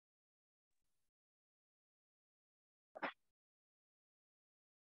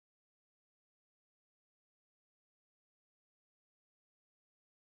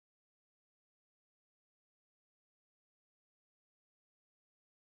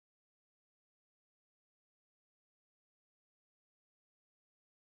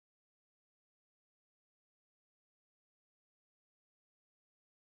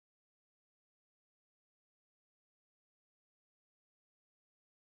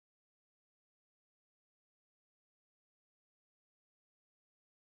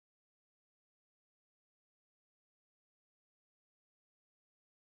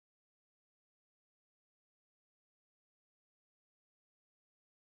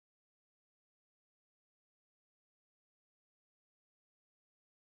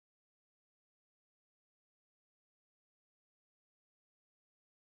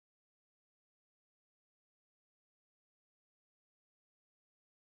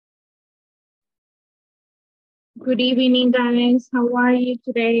Good evening, guys. How are you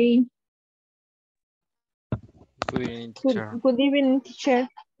today? Good evening, teacher. Good evening, teacher.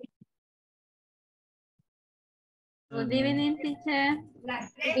 Good evening, teacher.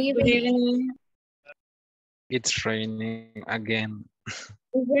 Good evening. It's raining again.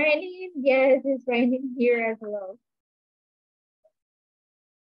 It's raining? Yes, it's raining here as well.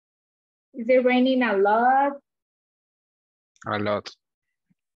 Is it raining a lot? A lot.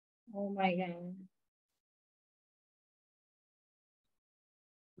 Oh my God.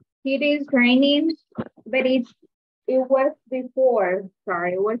 It is raining, but it was before.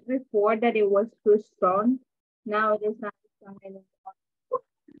 Sorry, it was before that it was too strong. Now it is not strong anymore.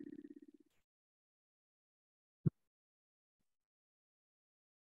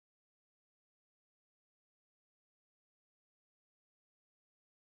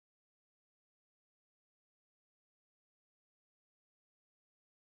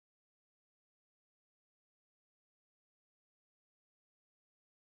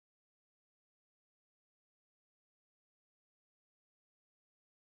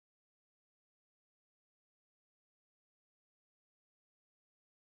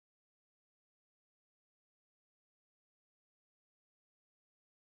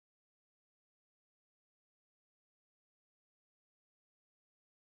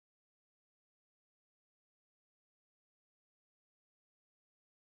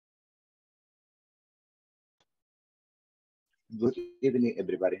 Good evening,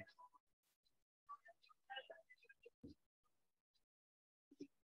 everybody.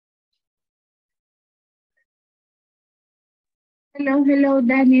 Hello, hello,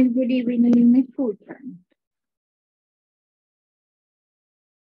 Daniel. Good evening. ¿Me escuchan?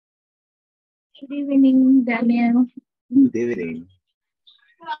 Good evening, Daniel. Good evening.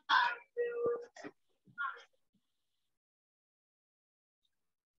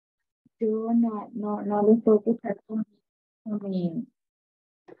 Yo no les puedo escuchar con mi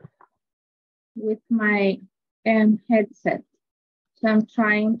with my headset. So I'm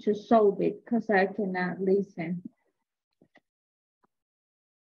trying to solve it because I cannot listen.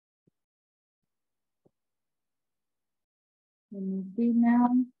 Let me see now.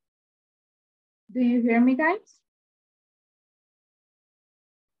 Do you hear me, guys?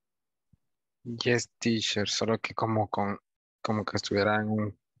 Yes, teacher. Solo que como que estuviera en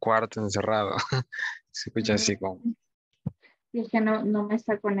un cuarto encerrado. Se escucha así como. Y es que no me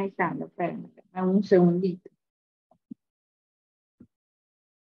está conectando. Espérenme, dame un segundito.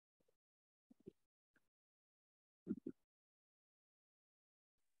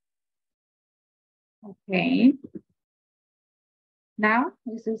 Okay. Now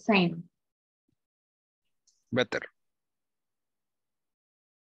it's the same. Better.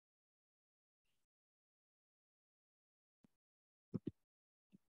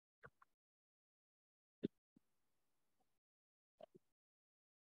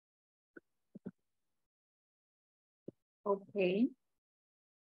 Okay.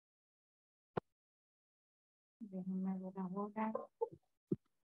 Déjenme ver ahora.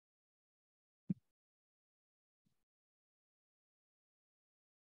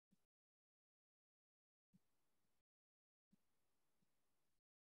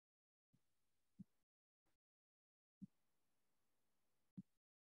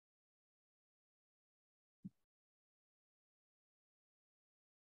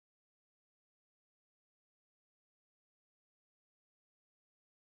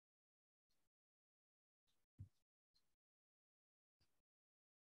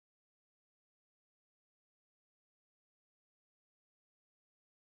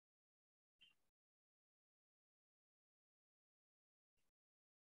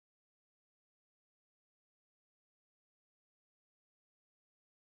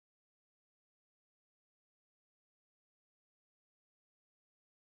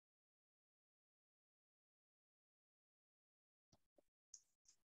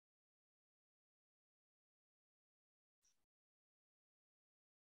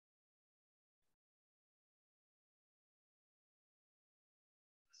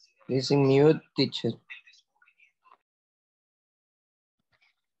 Is in mute, teacher.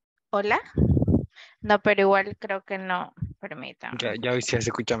 Hola. No, pero igual creo que no. Permítame. Ya hoy sí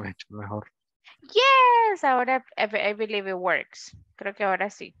se escucha mejor. Yes, ahora I believe it works. Creo que ahora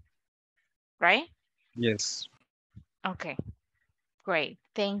sí. Right? Yes. Okay. Great.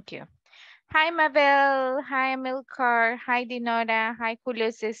 Thank you. Hi, Mabel. Hi, Milcar. Hi, Dinora. Hi,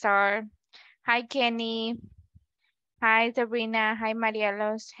 Julio Cesar. Hi, Kenny. Hi, Sabrina. Hi,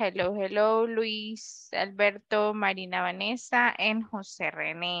 Marielos. Hello, hello, Luis, Alberto, Marina Vanessa, and Jose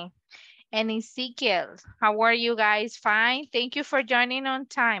Rene. And Ezekiel, how are you guys? Fine. Thank you for joining on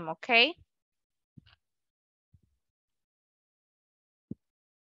time, okay?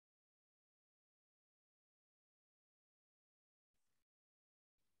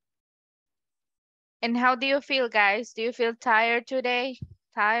 And how do you feel, guys? Do you feel tired today?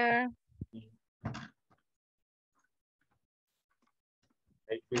 Tired?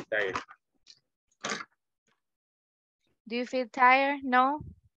 I feel tired. Do you feel tired? No?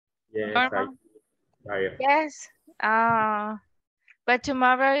 Yes, I Normal? feel tired. Yes. But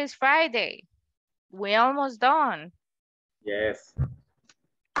tomorrow is Friday. We're almost done. Yes.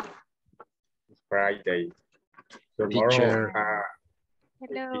 It's Friday. Teacher. Tomorrow,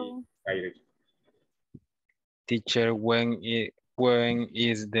 Hello. tired. Teacher, when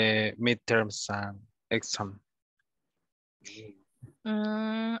is the midterm exam?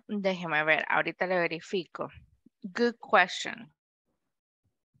 Déjeme ver, ahorita le verifico. Good question.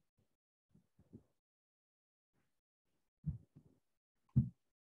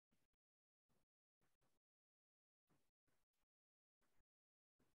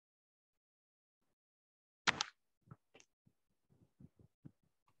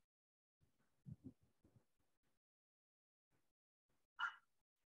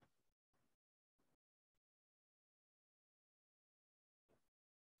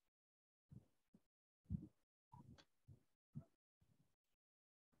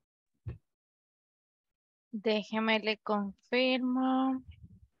 Déjeme le confirmo.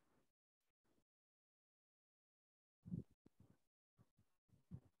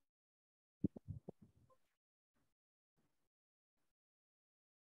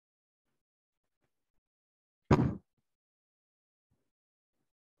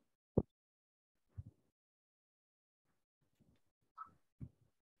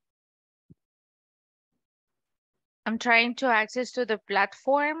 I'm trying to access to the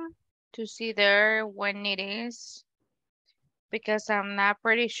platform to see there when it is, because I'm not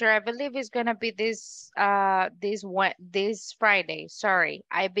pretty sure. I believe it's gonna be this Friday. Sorry,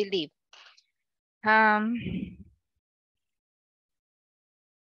 I believe. But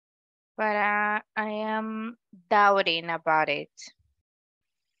I am doubting about it.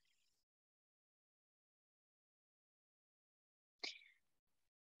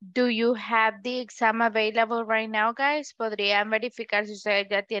 Do you have the exam available right now, guys? ¿Podrían verificar si ustedes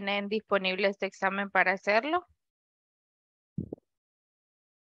ya tienen disponible este examen para hacerlo?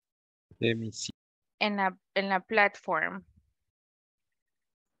 Let me see. En la platform.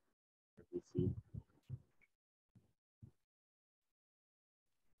 Let me see.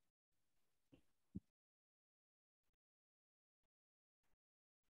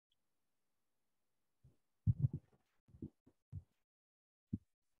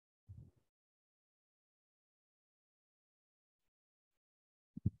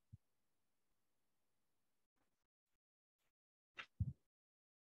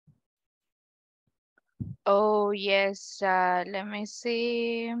 Oh, yes. Let me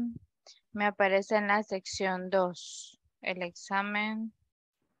see. Me aparece en la sección 2. El examen.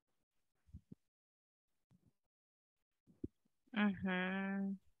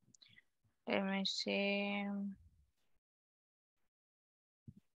 Let me see.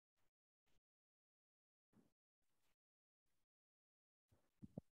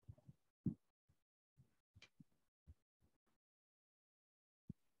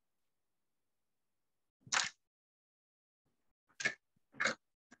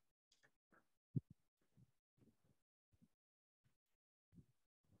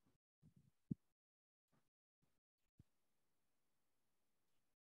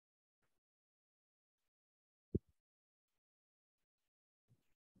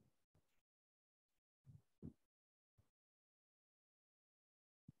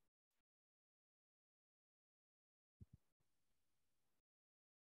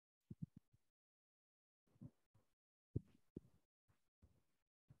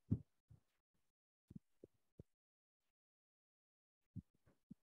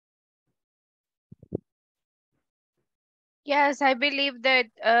 Yes, I believe that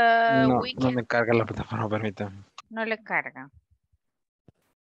No, we no can... me carga la plataforma, permítame. No le carga.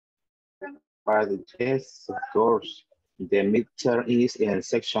 But yes, of course. The midterm is in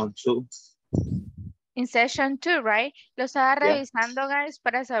section 2. In session 2, right? Lo estaba Yeah. revisando, guys,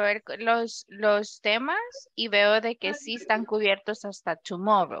 para saber los temas y veo de que sí están cubiertos hasta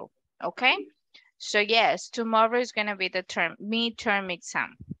tomorrow, okay? So yes, tomorrow is going to be the midterm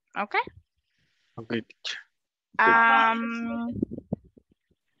exam, okay? Okay, teacher.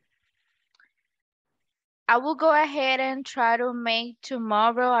 I will go ahead and try to make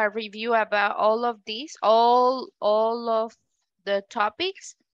tomorrow a review about all of these, all of the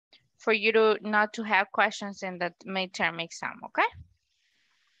topics, for you to not to have questions in the midterm exam, okay?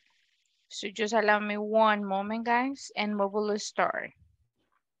 So just allow me one moment, guys, and we will start.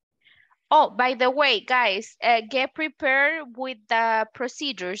 Oh, by the way, guys, get prepared with the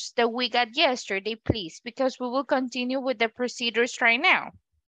procedures that we got yesterday, please, because we will continue with the procedures right now.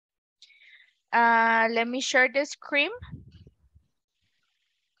 Let me share the screen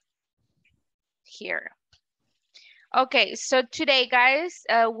here. Okay, so today, guys,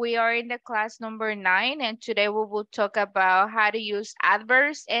 we are in the class number 9, and today we will talk about how to use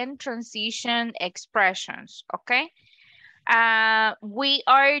adverbs and transition expressions, okay? We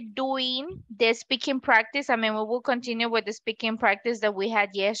are doing the speaking practice. I mean, we will continue with the speaking practice that we had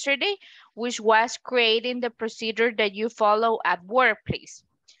yesterday, which was creating the procedure that you follow at work, please.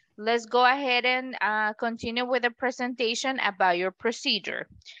 Let's go ahead and continue with the presentation about your procedure.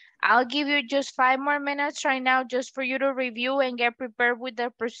 I'll give you just 5 more minutes right now just for you to review and get prepared with the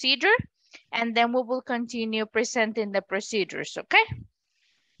procedure, and then we will continue presenting the procedures, okay?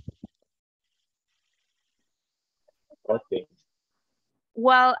 Okay.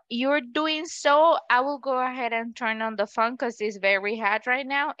 While you're doing so, I will go ahead and turn on the fan because it's very hot right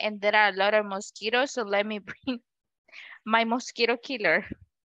now and there are a lot of mosquitoes, so let me bring my mosquito killer.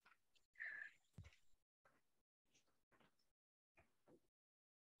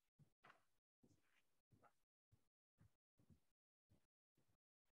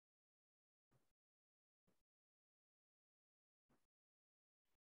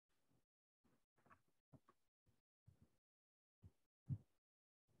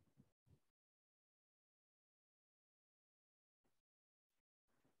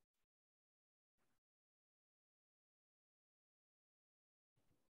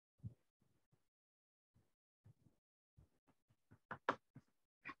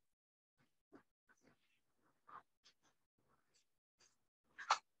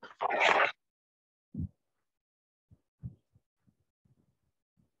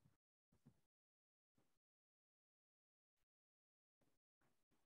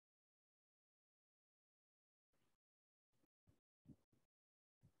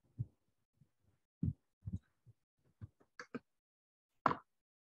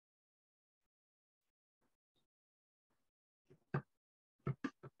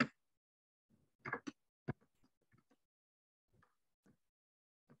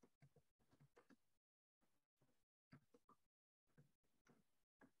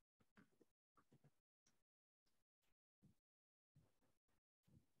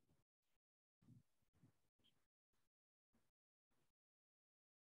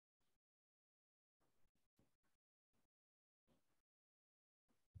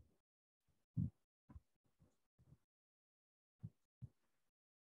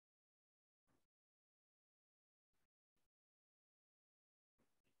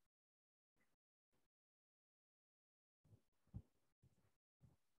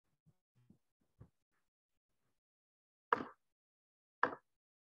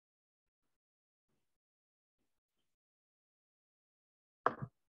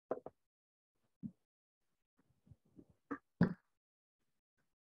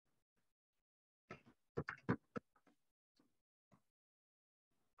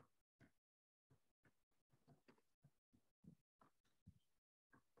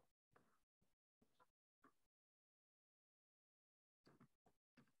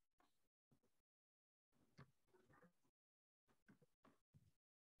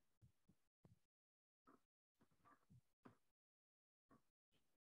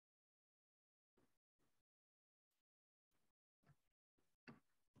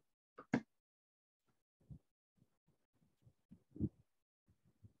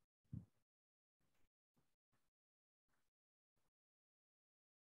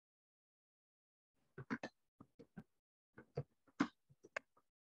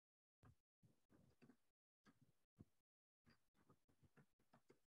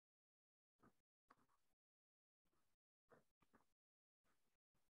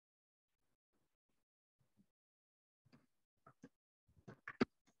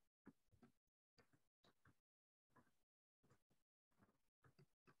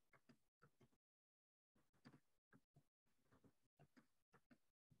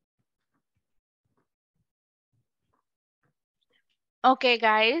 Okay,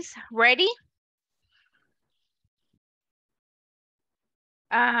 guys, ready?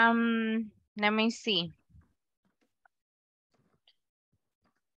 Let me see.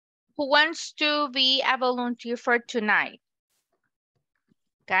 Who wants to be a volunteer for tonight?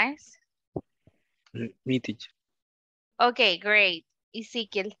 Guys? Me, teacher. Okay, great.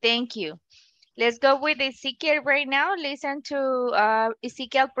 Ezekiel, thank you. Let's go with Ezekiel right now. Listen to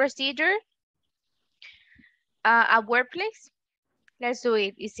Ezekiel procedure. A word, please. Let's do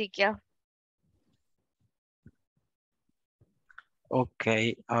it, Ezekiel.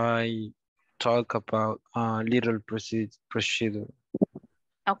 Okay, I talk about a little procedure.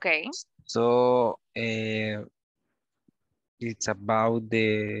 Okay. So it's about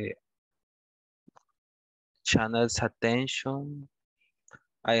the channel's attention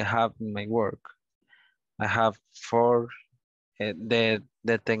I have in my work. I have four, the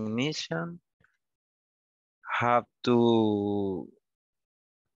technician have to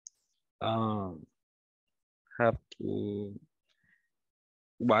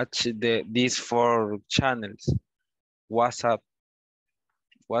watch these four channels: WhatsApp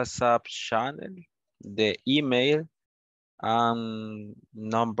channel, the email, and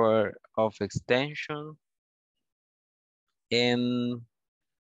number of extension, and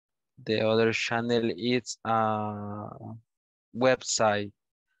the other channel is a website.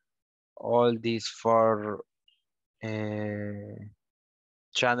 All these four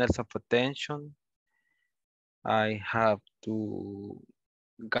channels of attention, I have to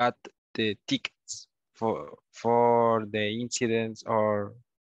get the tickets for the incidents or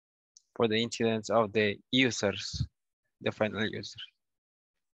for the incidents of the users, the final users.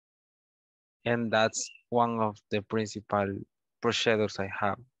 And that's one of the principal procedures I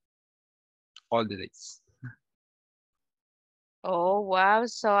have all the days. Oh, wow.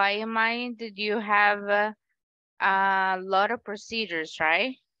 So I imagine that you have a lot of procedures,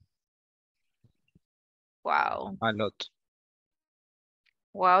 right? Wow. A lot.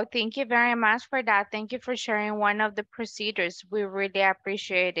 Wow, thank you very much for that. Thank you for sharing one of the procedures. We really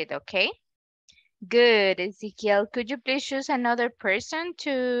appreciate it, okay? Good, Ezekiel. Could you please choose another person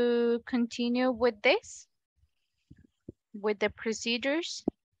to continue with this? With the procedures?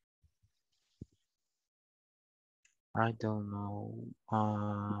 I don't know.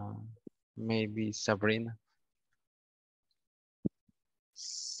 Maybe Sabrina.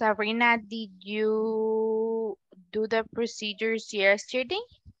 Sabrina, did you do the procedures yesterday?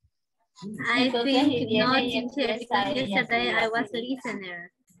 I think not, teacher, because yesterday I was a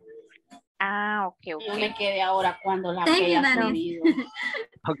listener. Ah, okay, Yo okay. me quedé ahora cuando la Thank que you, haya Dani. subido.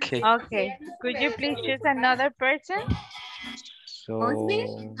 Okay. Okay, could you please choose another person? Osby?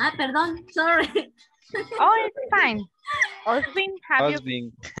 So, Perdón, sorry. Oh, it's fine. Oswin,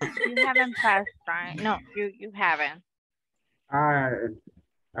 husband. you haven't passed, right? No, you haven't.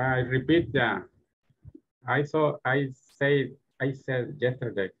 I repeat that. I said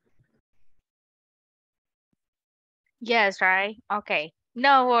yesterday. Yes, right? Okay.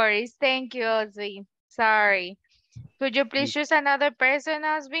 No worries. Thank you, Oswin. Sorry. Could you please choose another person,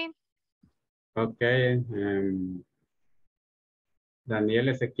 Oswin? Okay. Daniel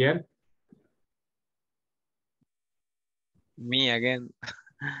Ezequiel. Me again.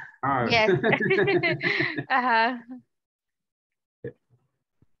 Yes. Uh-huh.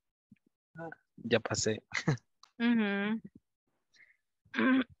 Ya pasé. Mm-hmm.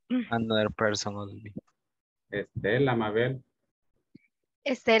 Another person will be. Estela Mabel.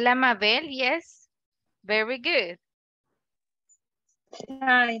 Estela Mabel, yes. Very good.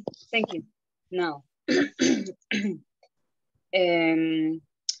 Hi, thank you. Now, I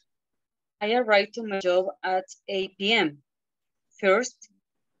arrived to my job at 8 p.m. First,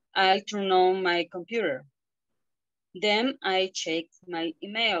 I turn on my computer. Then I check my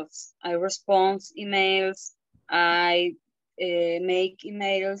emails. I respond emails. I make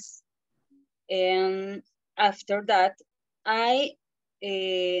emails. And after that, I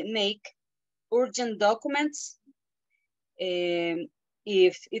make urgent documents. If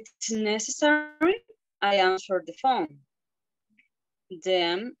it's necessary, I answer the phone.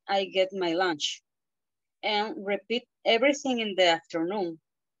 Then I get my lunch and repeat everything in the afternoon.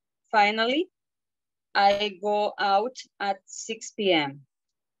 Finally, I go out at 6 p.m.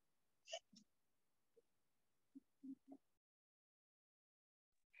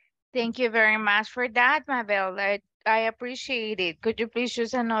 Thank you very much for that, Mabel. I appreciate it. Could you please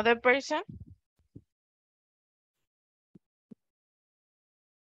choose another person?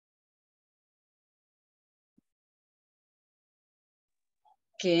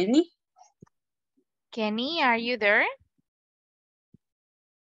 Kenny? Kenny, are you there?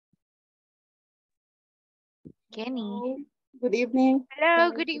 Kenny. Good evening.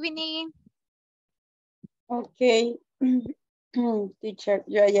 Hello, good evening. Ok. Teacher,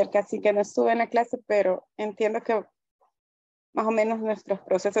 yo ayer casi que no estuve en la clase, pero entiendo que más o menos nuestros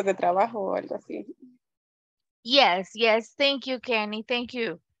procesos de trabajo o algo así. Yes, yes. Thank you, Kenny. Thank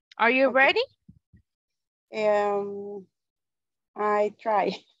you. Are you ready? I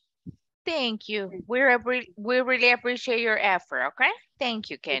try. Thank you. We really appreciate your effort, okay? Thank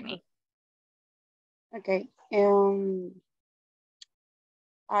you, Kenny. Okay.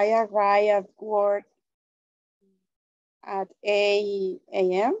 I arrive at work at 8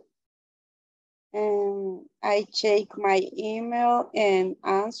 a.m. I check my email and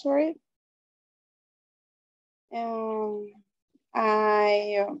answer it. I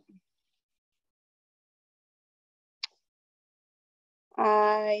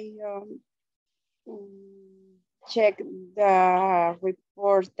check the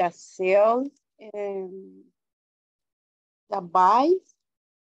report, the sales and the buys.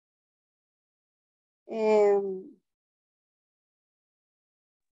 And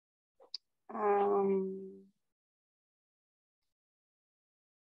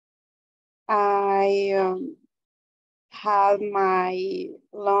I had my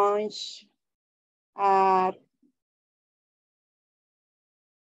lunch at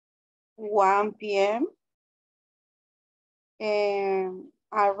 1 p.m. and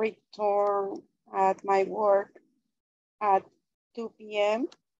I return at my work at 2 p.m.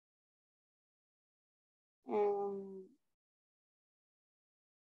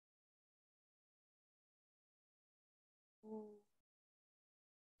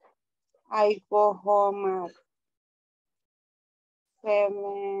 I go home at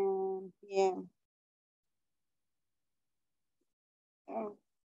 7 p.m.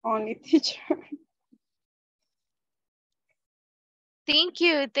 Only teacher. Thank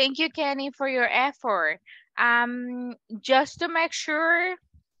you, Kenny, for your effort. Just to make sure,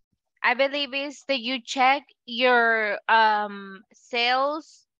 I believe is that you check your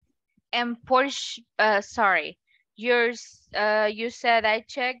sales and you said I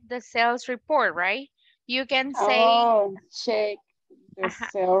checked the sales report, right? You can say Check the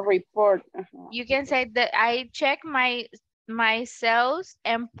sales report. You can say that I check my sales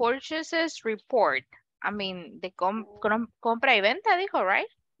and purchases report. I mean, the compra y venta, dijo, right?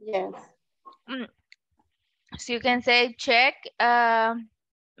 Yes. So you can say check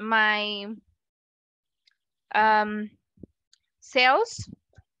my sales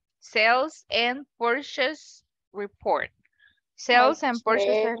and purchase report. Sales and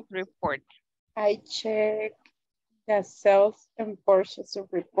purchases report. I check the sales and purchase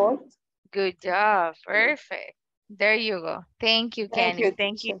report. Good job. Perfect. There you go. Thank you, Kenny.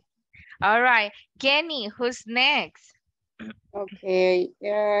 Thank you. Teacher. All right. Kenny, who's next? Okay.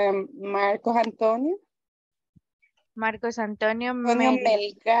 Marcos Antonio. Marcos Antonio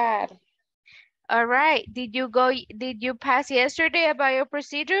Melgar. All right. Did you pass yesterday about your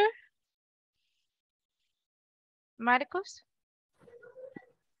procedure? Marcos?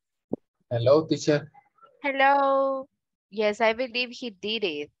 Hello, teacher. Hello. Yes, I believe he did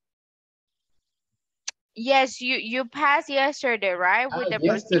it. Yes, you passed yesterday, right? With the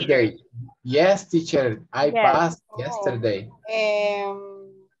yesterday. procedure. Yes, teacher. I passed yesterday.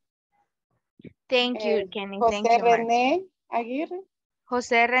 Thank you, Kenny. Jose Thank you, Rene Aguirre.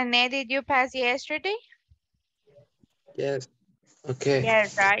 Jose Rene, did you pass yesterday? Yes. Okay.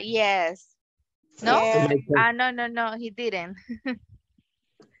 Yes, right? Yes. No? No, he didn't.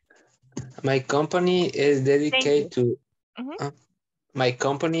 My company is dedicated to my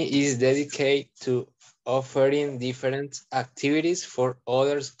company is dedicated to offering different activities for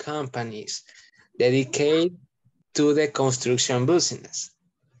other companies dedicated to the construction business.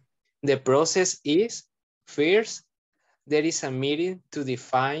 The process is, first, there is a meeting to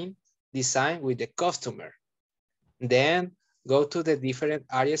define design with the customer. Then go to the different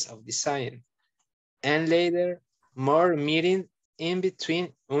areas of design. And later, more meetings in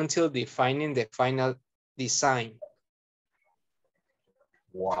between until defining the final design.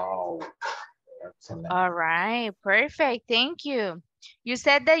 Wow. Excellent. All right, perfect. Thank you. You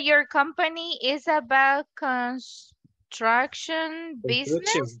said that your company is about construction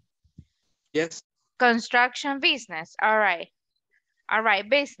business? Yes. Construction business. All right. All right,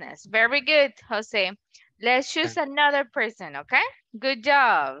 business. Very good, Jose. Let's choose another person, okay? Good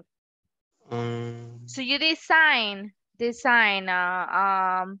job. So you design.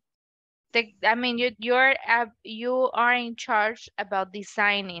 I mean, you are in charge about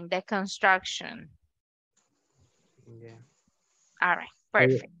designing the construction. Yeah. All right,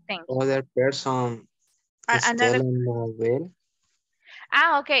 perfect. Thank you. Other person, Estela Mabel.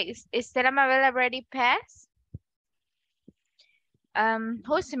 Okay. Estela Mabel already passed.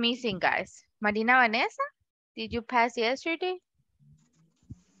 Who's missing, guys? Marina Vanessa? Did you pass yesterday?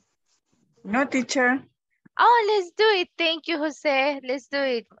 No, teacher. Oh, let's do it. Thank you, Jose. Let's do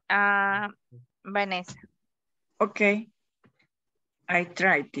it. Vanessa. Okay. I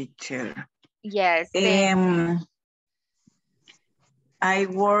try, teacher. Yes. I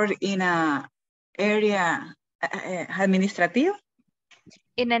work in a area administrative.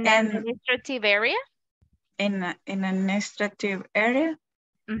 In an administrative area? In an administrative area.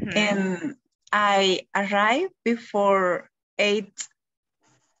 And I arrive before 8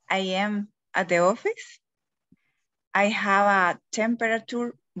 a.m. at the office. I have a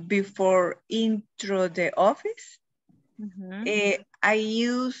temperature before intro the office. I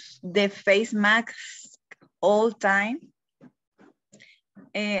use the face mask all time.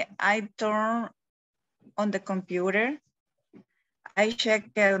 I turn on the computer. I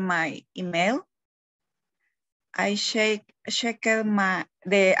check my email. I check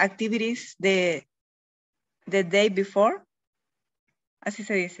the activities the day before. Así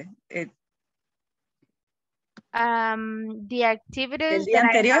se dice. The activities El día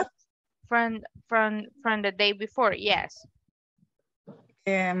that anterior. I have from the day before, yes.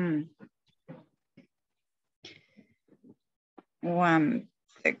 1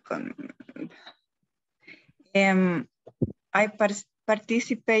 second. I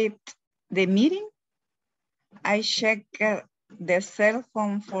participate the meeting. I check the cell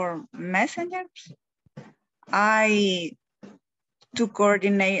phone for messengers. I to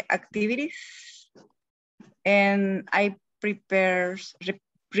coordinate activities, and I prepare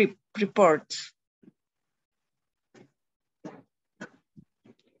reports.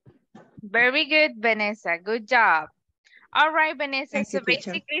 Very good, Vanessa. Good job. All right, Vanessa. Thank So you,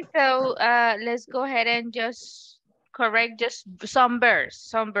 teacher. basically, let's go ahead and just correct just some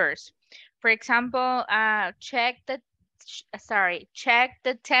verbs. For example, check the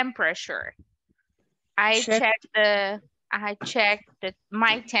temperature. I check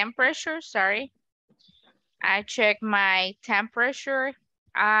my temperature. Sorry. I check my temperature.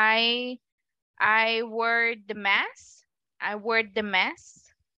 I wear the mask.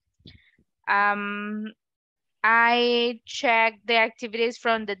 I check the activities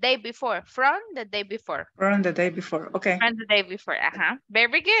from the day before. Okay. From the day before.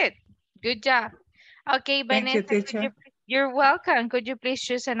 Very good. Good job. Okay, Vanessa. Thank you, teacher. You're welcome. Could you please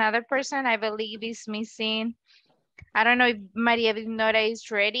choose another person? I believe is missing. I don't know if Maria Vignora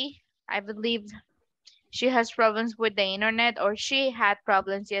is ready. I believe she has problems with the internet, or she had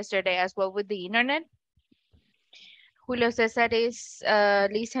problems yesterday as well with the internet. Julio Cesar is a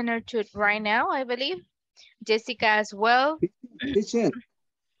listener to right now, I believe. Jessica as well. Teacher.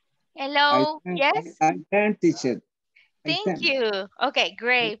 Hello. Yes. I can, teacher. Thank you. Okay,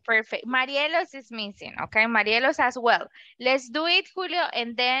 great, perfect. Marielos is missing, okay? Marielos as well. Let's do it, Julio,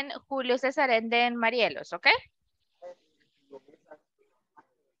 and then Julio Cesar, and then Marielos, okay?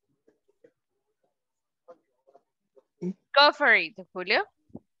 Go for it, Julio.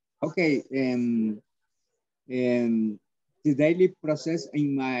 Okay. The daily process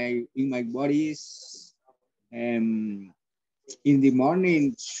in my body is in the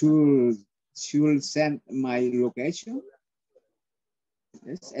morning should send my location.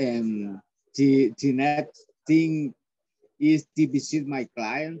 Yes, the next thing is to visit my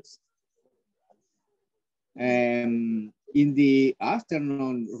clients. In the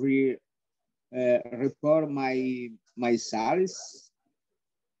afternoon, report my sales.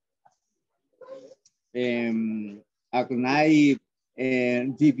 At night,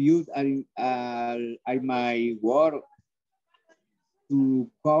 review my work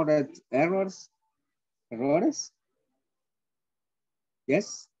to correct errors.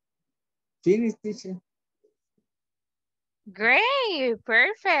 Yes. Finish, teacher. Great,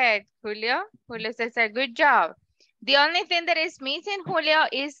 perfect, Julio. Julio says a good job. The only thing that is missing, Julio,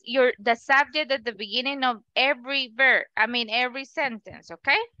 is the subject at the beginning of every verb. I mean, every sentence,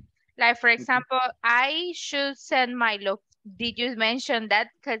 okay? Like, for example, I should send my Did you mention that?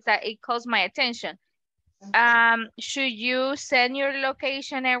 Because it calls my attention. Should you send your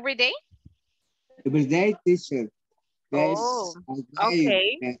location every day? Every day, teacher. Yes. Oh,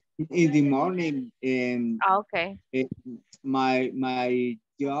 okay. In the morning, okay. My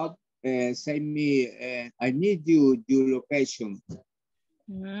job say me, I need your location.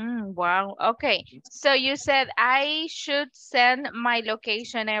 Wow. Okay. So you said I should send my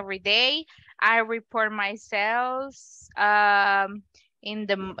location every day. I report my sales in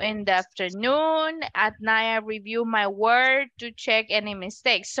the afternoon. At night, I review my work to check any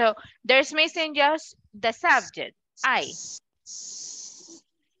mistakes. So there's missing just the subject, I.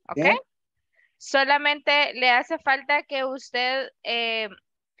 Okay. Solamente le hace falta que usted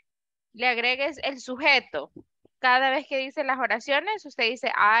le agregues el sujeto. Cada vez que dice las oraciones, usted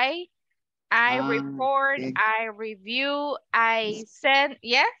dice I report, I review, I send.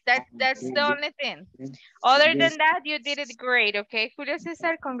 Yeah, that's the only thing. Other than that, you did it great, okay? Julio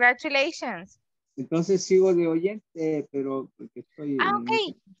César, congratulations. Entonces sigo de oyente, pero porque estoy...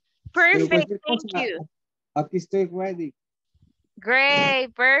 Okay, perfect, thank you. Aquí estoy ready.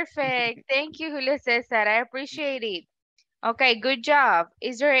 Great, perfect. Thank you, Julio César. I appreciate it. Okay, good job.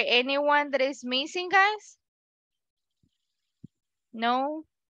 Is there anyone that is missing, guys? No?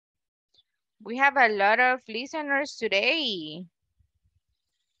 We have a lot of listeners today.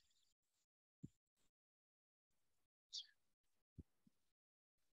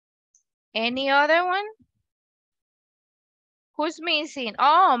 Any other one? Who's missing?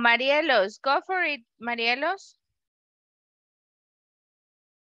 Oh, Marielos. Go for it, Marielos.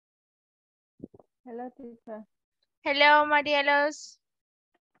 Hello, teacher. Hello, Marielos.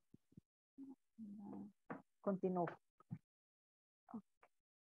 Continúo.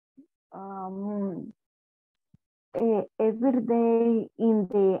 Every day in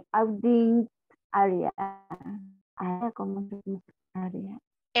the audit area. ¿Cómo se dice?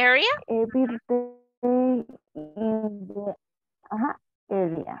 Area? Every day in the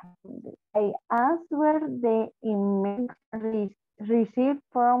area. I answer the emails received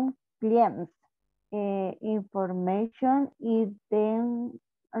from clients. Information is then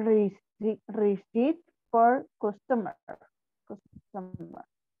received for customer.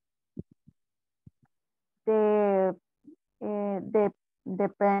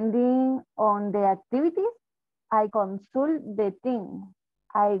 Depending on the activities, I consult the team.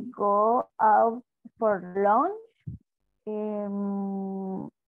 I go out for lunch. If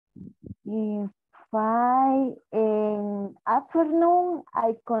in afternoon,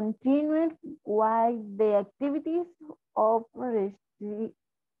 I continue with the activities of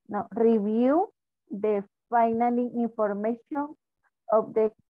review the final information of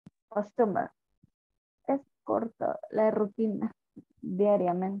the customer. Es corto la rutina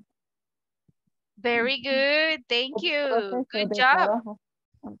diariamente. Very good. Thank you. Good job.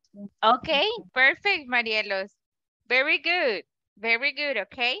 Okay, perfect, Marielos. Very good. Very good,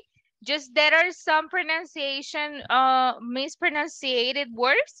 okay? Just there are some pronunciation, mispronunciated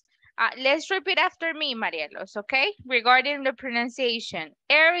words. Let's repeat after me, Marielos, okay? Regarding the pronunciation.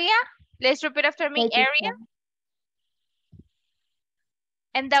 Area, let's repeat after me, area.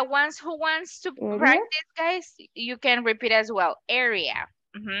 And the ones who wants to practice, guys, you can repeat as well. Area,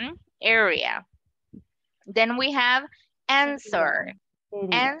 area. Then we have answer.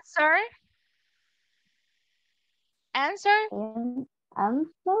 Answer. Answer.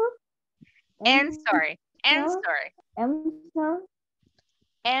 Answer. Answer. Answer. Answer.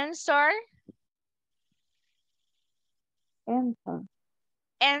 Answer. Answer.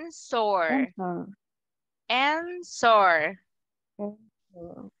 Answer. Answer.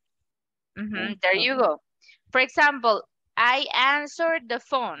 There you go. For example, I answered the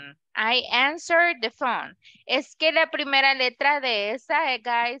phone. I answered the phone. Es que la primera letra de esa,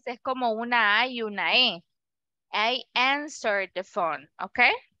 guys, es como una A y una E. I answered the phone,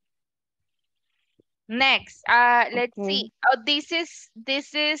 okay? Next, let's see. Oh, this is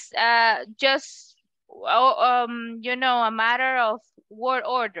just you know, a matter of word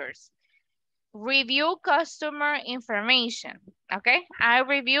orders. Review customer information, okay? I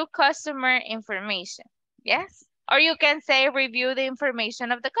review customer information, yes? Or you can say review the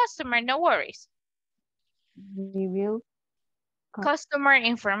information of the customer, no worries. Review customer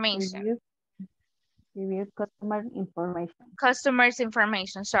information. Review customer information. Customer's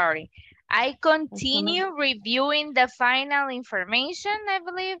information, sorry. I continue reviewing the final information. I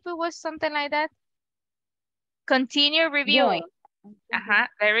believe it was something like that. Continue reviewing. Yeah.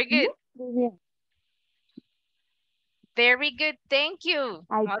 Very good. Very good, thank you.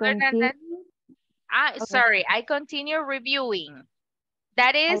 Sorry, I continue reviewing.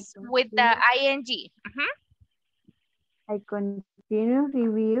 That is with the ing. I continue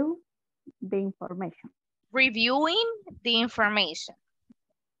review the information. Reviewing the information.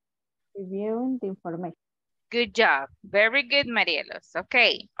 Reviewing the information. Good job. Very good, Marielos.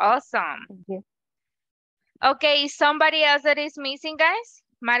 Okay, awesome. Okay, somebody else that is missing, guys?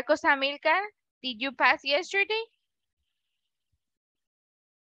 Marcos Amilcar, did you pass yesterday?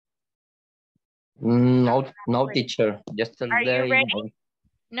 No, teacher. Yesterday. Are you ready?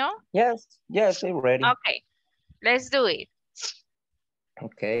 No? Yes, I'm ready. Okay, let's do it.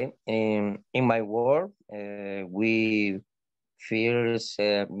 Okay, in my work, we first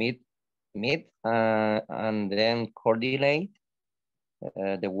meet and then coordinate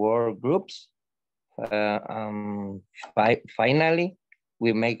the work groups. Finally,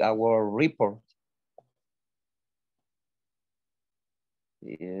 we make our report.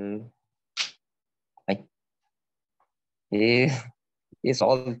 It's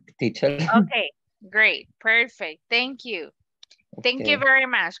all, teacher. Okay, great, perfect, thank you. Thank you very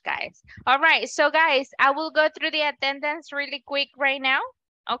much, guys. All right, so guys, I will go through the attendance really quick right now,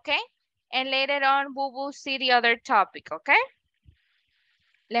 okay? And later on, we will see the other topic, okay?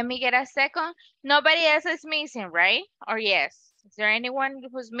 Let me get a second. Nobody else is missing, right? Or yes? Is there anyone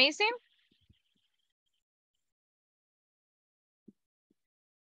who's missing?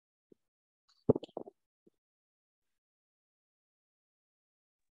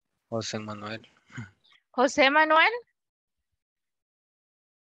 José Manuel. José Manuel?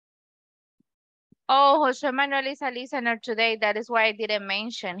 Oh, José Manuel is a listener today. That is why I didn't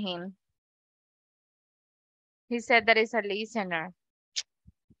mention him. He said that he's a listener.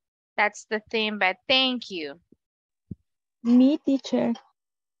 That's the thing, but thank you. Me, teacher.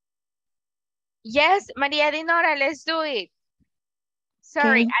 Yes, Maria Dinora, let's do it.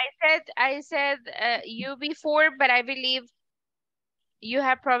 Sorry, I said you before, but I believe you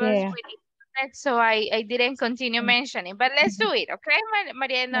have problems with internet, so I didn't continue mentioning. But let's do it, okay,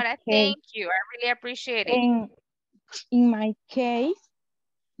 Maria Dinora? Thank you. I really appreciate it. In my case,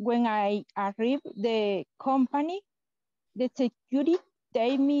 when I arrived the company, the security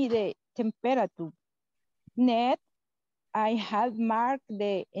gave me the temperature. Next, I had marked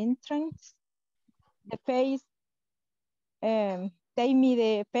the entrance, the face, take me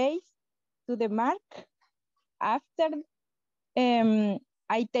the face to the mark. After,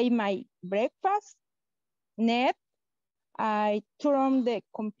 I take my breakfast. Next, I turn on the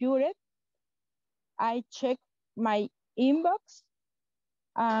computer. I check my inbox.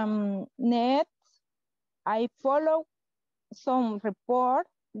 Next, I follow some report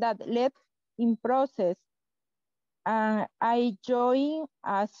that led in process. I join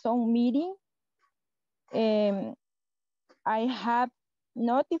some meeting. I have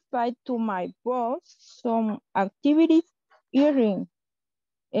notified to my boss some activities hearing.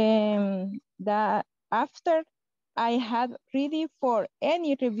 That after I had ready for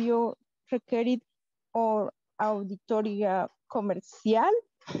any review required or auditoría comercial.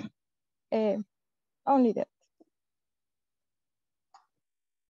 Only that.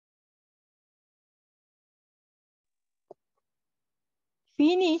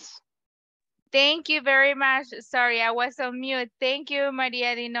 Finish. Thank you very much. Sorry, I was on mute. Thank you,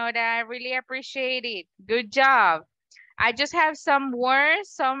 Maria Dinora. I really appreciate it. Good job. I just have some words,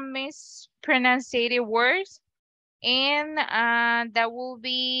 some mispronunciated words. And that will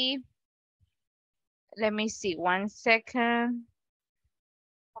be, let me see, 1 second.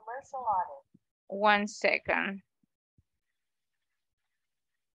 Commercial audit. 1 second.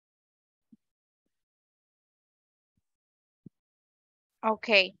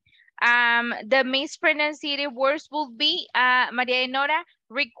 Okay. The mispronunciated words will be, Maria Nora,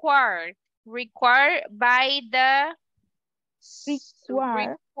 required. Required by the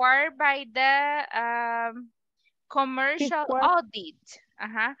commercial audit.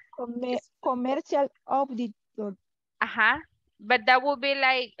 Commercial auditor. But that would be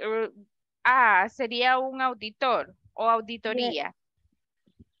like, sería un auditor o auditoría.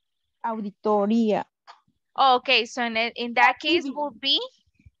 Auditoría. Okay, so in that case will be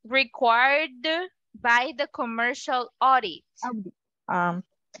required by the commercial audit.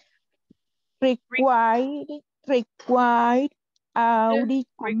 Required audit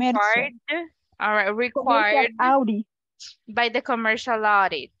commercial. All right, required audit by the commercial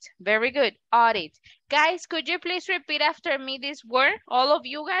audit. Very good, audit. Guys, could you please repeat after me this word, all of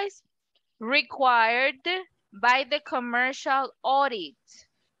you guys? Required by the commercial audit.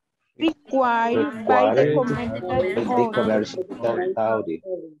 Required by the commercial audit.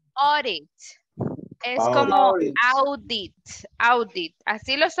 Audit. Es como audit.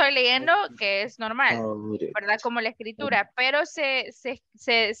 Así lo estoy leyendo, que es normal, ¿verdad? Como la escritura, pero se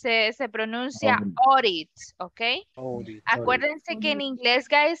pronuncia audit, ¿ok? Acuérdense que en inglés,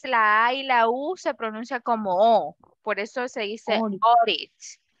 guys, la A y la U se pronuncia como O. Por eso se dice audit,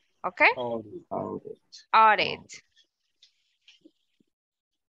 ¿ok? Audit.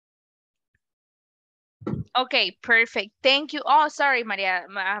 Okay, perfect. Thank you. Oh, sorry, Maria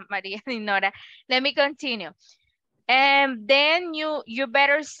Dinora. Let me continue. And then you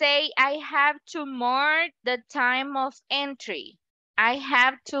better say, I have to mark the time of entry. I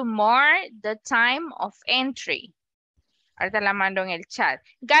have to mark the time of entry. Ahorita la mando en el chat.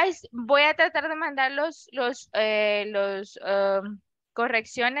 Guys, voy a tratar de mandar los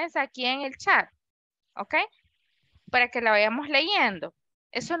correcciones aquí en el chat. ¿Ok? Para que la vayamos leyendo.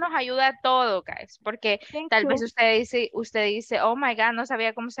 Eso nos ayuda a todo, guys, porque tal vez usted dice, oh my God, no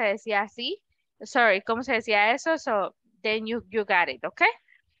sabía cómo se decía así. Sorry, cómo se decía eso. So then you got it, okay?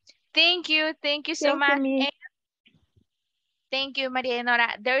 Thank you so much. Thank you, Maria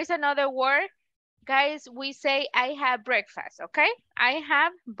Nora. There is another word, guys. We say I have breakfast, okay? I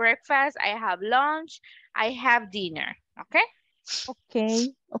have breakfast. I have lunch. I have dinner, okay?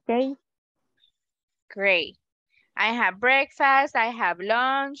 Okay. Great. I have breakfast, I have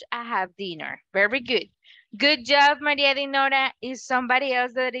lunch, I have dinner. Very good. Good job, Maria Dinora. Is somebody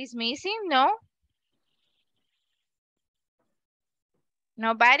else that is missing? No?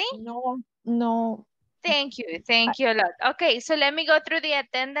 Nobody? No. Thank you a lot. Okay, so let me go through the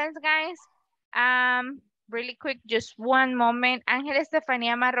attendance, guys. Really quick, just one moment. Ángel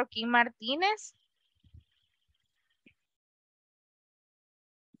Estefanía Marroquín Martínez.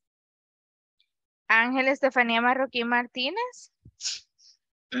 Ángel Estefanía Marroquín Martínez.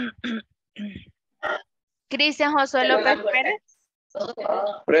 Cristian Josué López Pérez.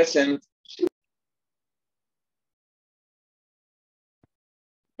 Present.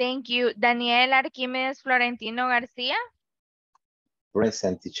 Thank you. Daniel Arquímedes Florentino García.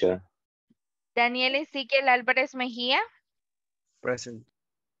 Present, teacher. Daniel Ezequiel Álvarez Mejía. Present.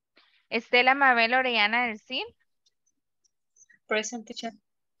 Estela Mabel Orellana del CIN. Present, teacher.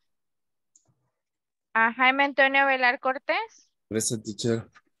 Jaime Antonio Velar Cortés. Present, teacher.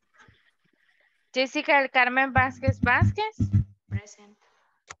 Jessica del Carmen Vázquez Vázquez. Present.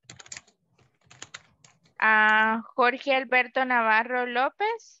 Jorge Alberto Navarro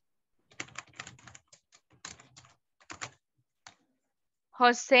López.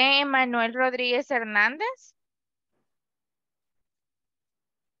 José Emanuel Rodríguez Hernández.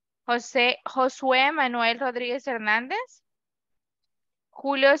 Josué Manuel Rodríguez Hernández.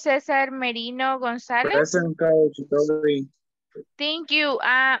 Julio César Merino González. Present, coach. Thank you.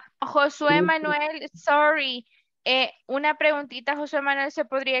 Josué Manuel, sorry. Una preguntita, Josué Manuel, ¿se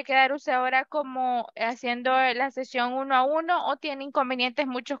podría quedar usted ahora como haciendo la sesión 1 a 1 o tiene inconvenientes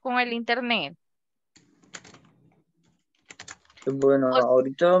muchos con el internet? Bueno,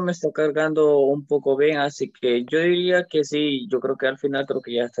 ahorita me está cargando un poco bien, así que yo diría que sí, yo creo que al final creo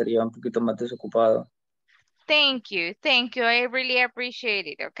que ya estaría un poquito más desocupado. Thank you. I really appreciate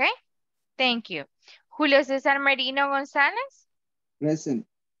it, okay? Thank you. Julio César Merino González. Present.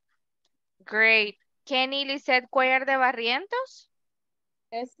 Great. Kenny Lizeth Cuellar de Barrientos.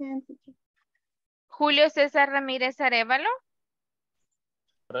 Present. Julio César Ramírez Arevalo.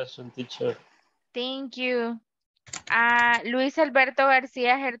 Present, teacher. Thank you. Luis Alberto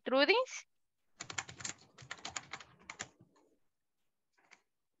García Gertrudis.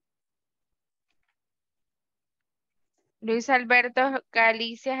 Luis Alberto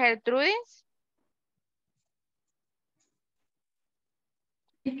Galicia Gertrudis.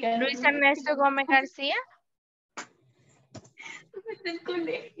 Luis Ernesto Gómez García. Del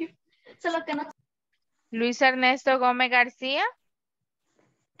colegio. Solo que no. Luis Ernesto Gómez García.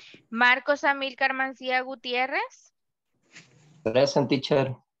 Marcos Amílcar Mancía Gutiérrez. Present,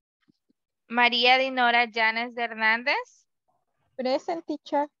 teacher. María Dinora Llanes de Hernández. Present,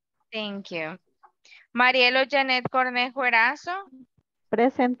 teacher. Thank you. Marielo Janet Cornejo Erazo.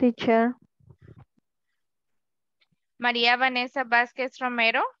 Present, teacher. María Vanessa Vázquez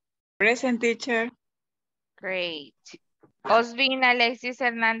Romero. Present, teacher. Great. Osvin Alexis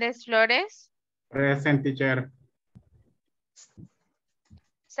Hernández Flores. Present, teacher.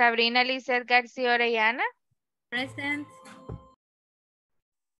 Sabrina Lizeth García Orellana. Present.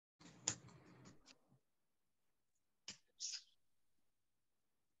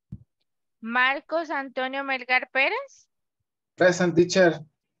 Marcos Antonio Melgar Pérez. Present, teacher.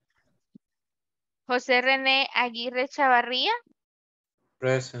 José René Aguirre Chavarría.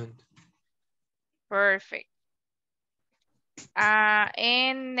 Present. Perfect.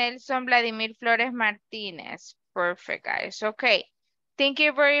 And Nelson Vladimir Flores Martinez. Perfect, guys. Okay. Thank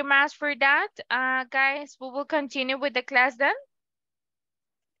you very much for that. Guys, we will continue with the class then.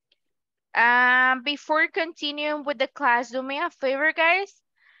 Before continuing with the class, do me a favor, guys.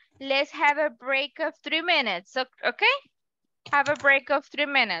 Let's have a break of 3 minutes, okay? Have a break of 3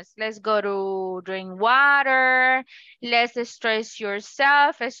 minutes. Let's go to drink water. Let's stretch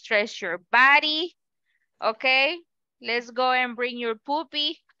yourself, stretch your body, okay? Let's go and bring your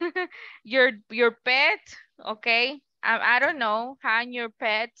puppy, your pet, okay? I don't know, hang your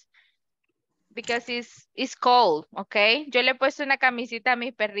pet because it's cold, okay? Yo le he puesto una camisita a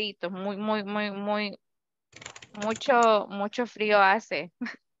mis perritos, mucho frío hace.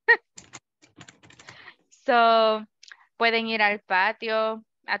 So, pueden ir al patio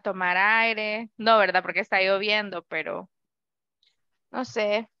a tomar aire. No, ¿verdad? Porque está lloviendo, pero no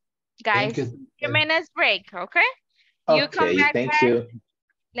sé. Guys, 3 minutes break, okay? You come back, thank you.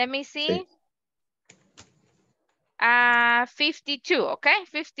 Let me see. 52, okay?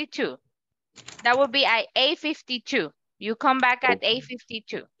 52. That would be at 8:52. You come back at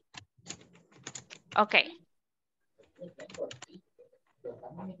 8:52. Okay.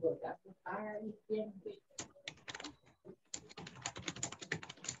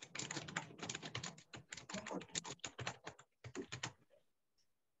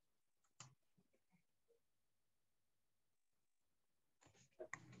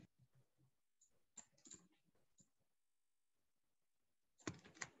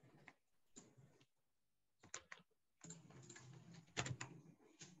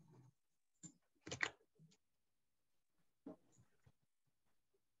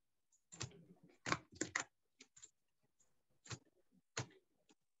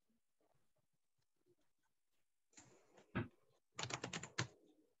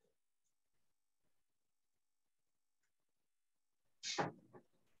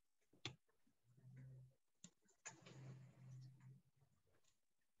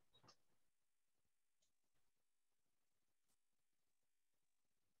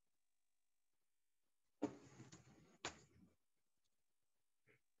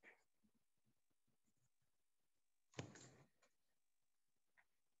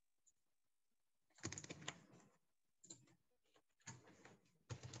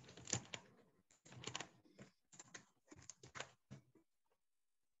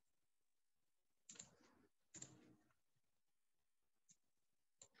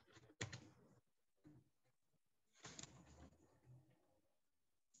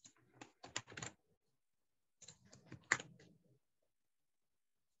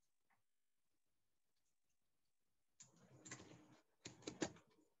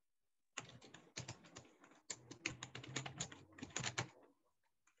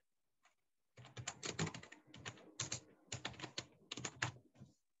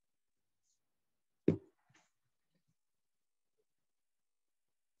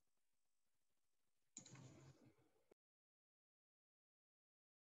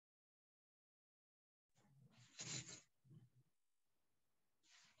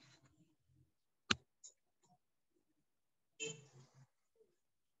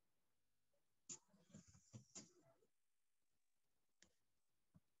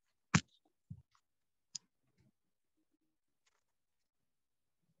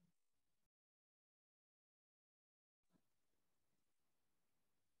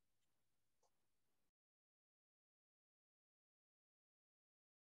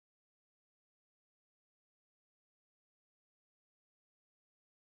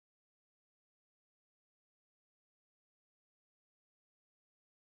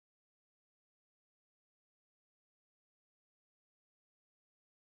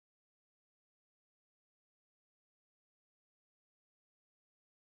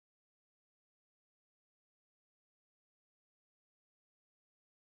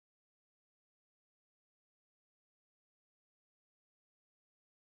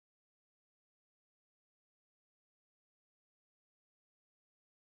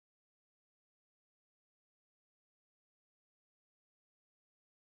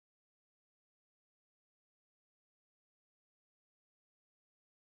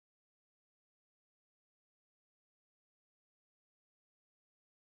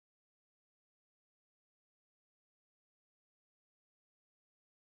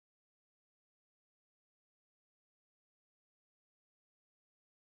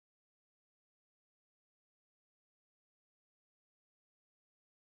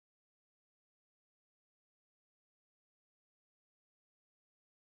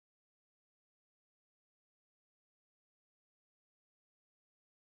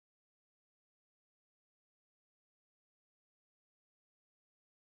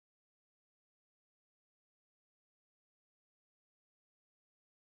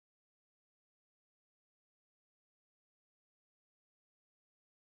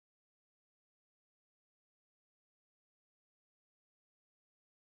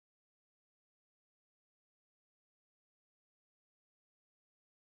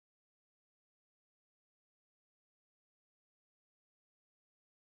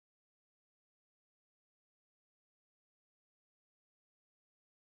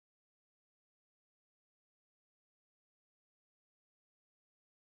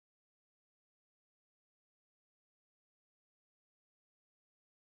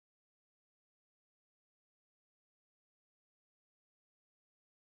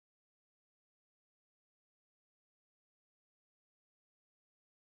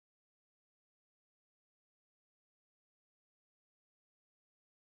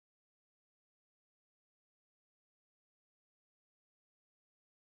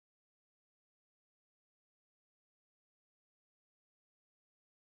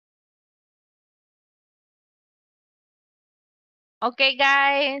 Okay,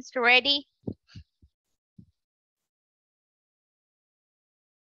 guys, ready?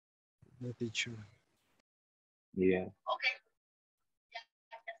 No, teacher. Yeah.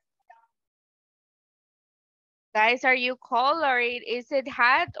 Guys, are you cold or is it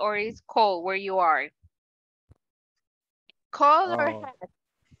hot or is cold where you are? Cold or Oh, hot?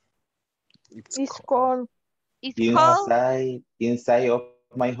 it's It's cold. cold. It's cold. Inside of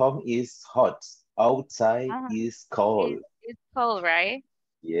my home is hot. Outside Uh-huh. is cold. It's cold, right?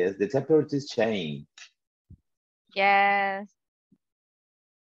 Yes, the temperature change. Yes.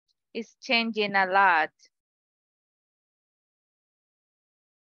 It's changing a lot.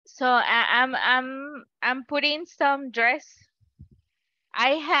 So I'm putting some dress.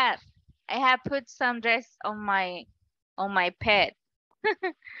 I have put some dress on my pet.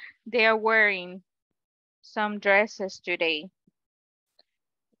 They are wearing some dresses today.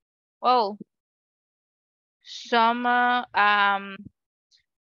 Oh, some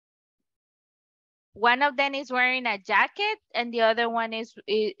one of them is wearing a jacket and the other one is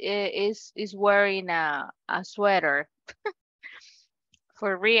wearing a sweater.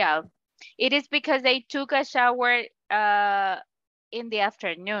 For real. It is because they took a shower in the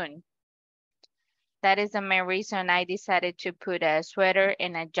afternoon. That is the main reason I decided to put a sweater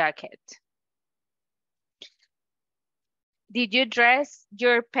and a jacket. Did you dress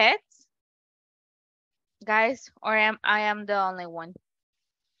your pets, guys, or I am the only one?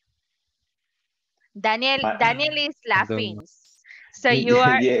 Daniel is laughing. So you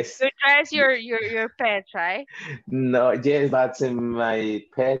Yes. dress your pets, right? No, yes, but my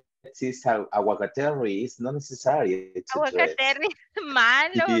pet is aguacateri. It's not necessary to dress. Aguacate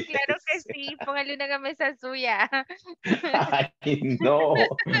malo, Yes. claro que sí. Póngale una camisa suya. I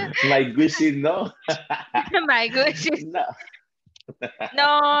know. My Gucci, no. My goodness. No.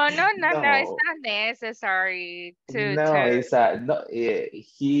 No, it's No. not necessary to. No, it's no.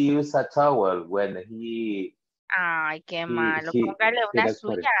 He used a towel when Ay, qué malo. Póngale he una like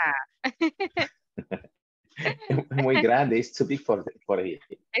for it. suya. Muy grande. It's too big for him.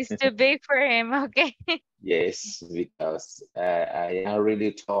 It's too big for him, okay? Yes, because I am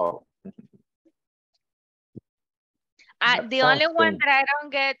really tall. The only one that I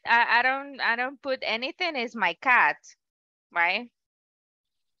don't get, I don't put anything is my cat, right?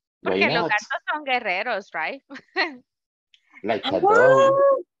 Porque los gatos son guerreros, right? Like a dog.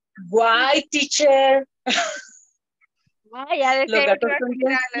 Why, teacher? Ya Los gatos son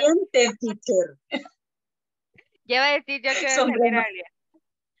bien sienten, teacher. Ya iba a decir yo que iba a salir a alguien.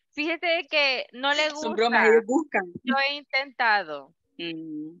 Fíjese que no le gusta. Son bromas, ellos buscan. Yo he intentado.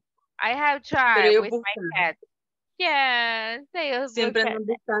 I have Pero tried ellos with buscan. my cat. Yes, ellos Siempre buscan. andan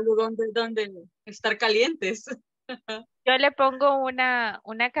buscando dónde estar calientes. Yo le pongo una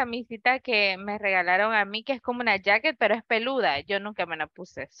camisita que me regalaron a mí, que es como una jacket, pero es peluda. Yo nunca me la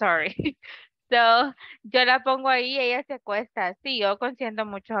puse, sorry. So, yo la pongo ahí y ella se acuesta. Sí, yo consiento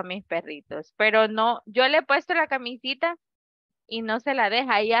mucho a mis perritos, pero no, yo le he puesto la camisita y no se la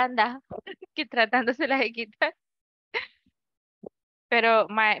deja, ahí anda, que tratándosela de quitar. Pero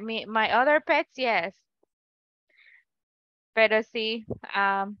my other pets, yes. Pero sí,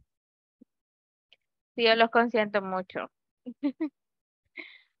 sí, yo los consiento mucho.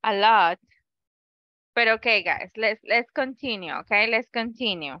 A lot. But okay, guys, let's continue, okay? Let's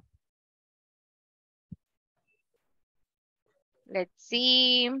continue. Let's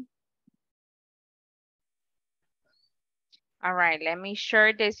see. All right, let me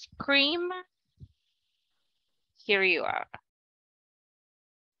share the screen. Here you are.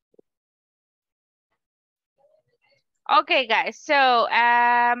 Okay, guys, so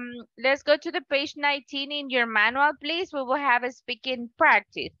let's go to the page 19 in your manual, please. We will have a speaking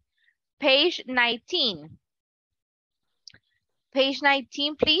practice. Page 19. Page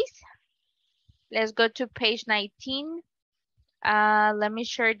 19, please. Let's go to page 19. Let me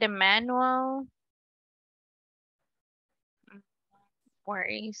share the manual. Where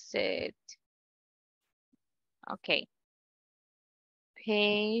is it? Okay.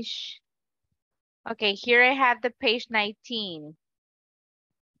 Page. Okay, here I have the page 19.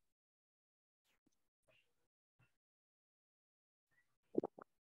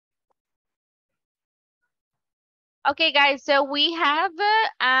 Okay, guys, so we have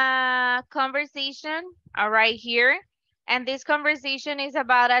a conversation right here. And this conversation is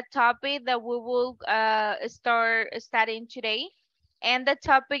about a topic that we will start studying today. And the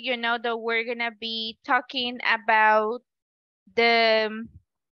topic, you know, that we're going to be talking about the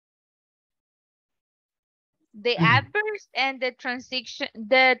adverbs and the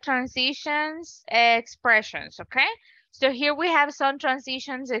transitions expressions, okay? So here we have some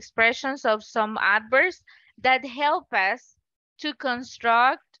transitions expressions of some adverbs that help us to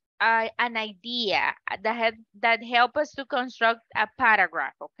construct an idea, that help us to construct a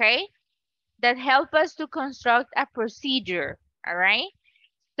paragraph, okay? That help us to construct a procedure, all right?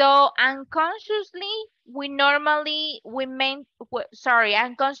 So unconsciously,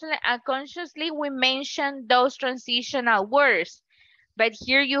 unconsciously we mention those transitional words, but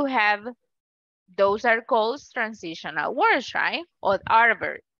here you have, those are called transitional words, right? Or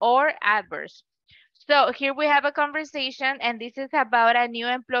adverbs. So here we have a conversation, and this is about a new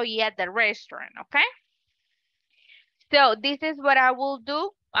employee at the restaurant, okay? So this is what I will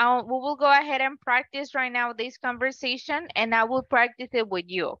do. We will go ahead and practice right now this conversation, and I will practice it with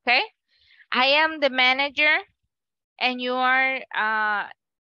you, okay? I am the manager, and you are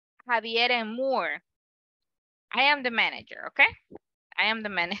Javier and Moore. I am the manager, okay? I am the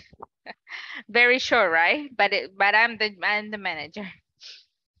manager. Very short, right? But I'm the manager.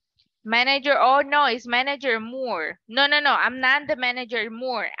 Manager, oh no, it's manager Moore. No, I'm not the manager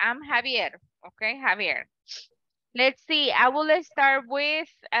Moore. I'm Javier, okay, Javier. Let's see, I will start with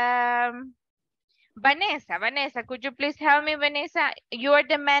Vanessa. Vanessa, could you please help me, Vanessa? You are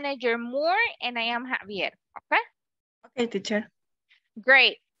the manager Moore, and I am Javier, okay? Okay, teacher.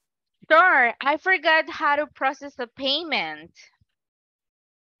 Great. Sure, I forgot how to process a payment.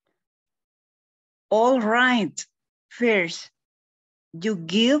 All right. First, you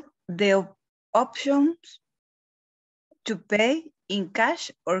give the options to pay in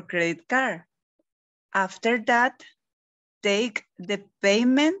cash or credit card. After that, take the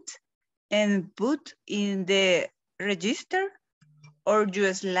payment and put in the register, or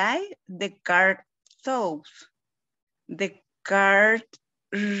you slide the card through the card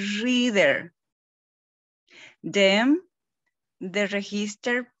reader. Then the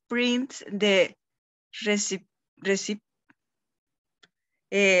register prints the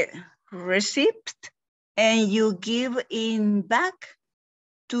receipt, and you give it back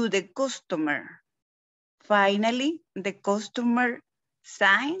to the customer. Finally, the customer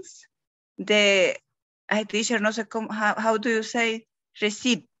signs the, teacher, no sé cómo, how do you say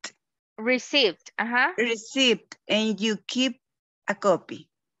receipt? Receipt, Receipt, and you keep a copy.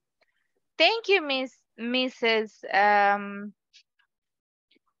 Thank you, Mrs.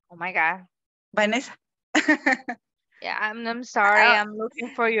 Oh my God. Vanessa. Yeah, I'm sorry. I'm looking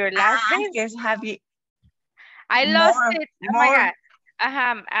for your last name. Yes, Javi. I lost it. Oh my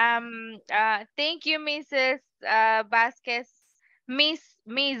God. Thank you, Mrs. Vasquez. Miss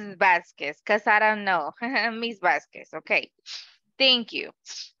Vasquez, because I don't know. Miss Vasquez. Okay. Thank you.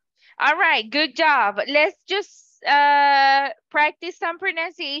 All right. Good job. Let's just practice some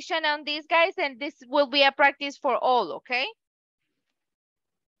pronunciation on these guys, and this will be a practice for all, okay?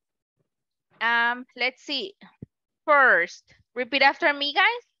 Let's see. First, repeat after me,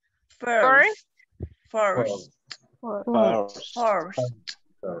 guys. First. No,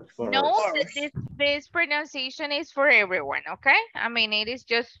 this pronunciation is for everyone, okay? I mean, it is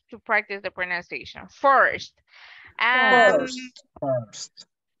just to practice the pronunciation. First.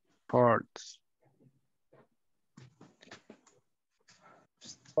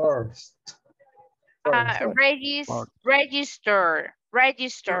 Register.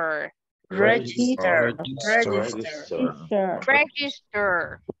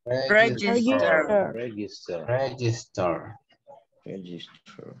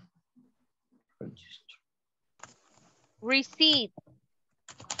 Receipt.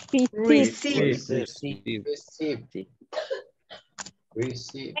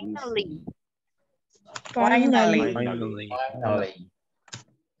 Finally.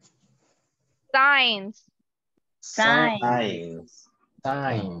 Signs.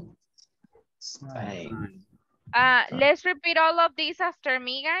 Let's repeat all of these after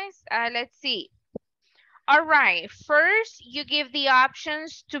me, guys. Let's see. All right. First, you give the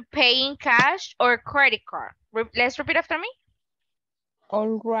options to pay in cash or credit card. Let's repeat after me.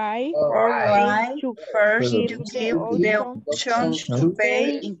 All right. First, you give the options to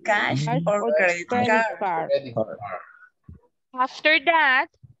pay in cash or credit card. After that,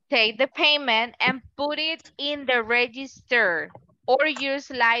 take the payment and put it in the register, or you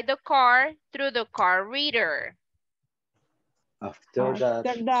slide the card through the card reader. After that,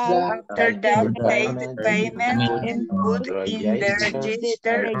 take the payment and put in the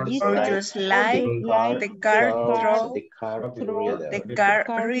register, or you slide the card through the card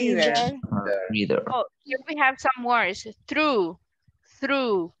reader. Oh, here we have some words. Through.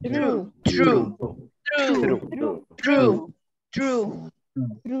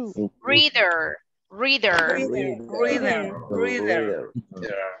 Reader.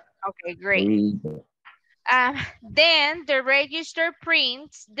 Okay, great. Then the register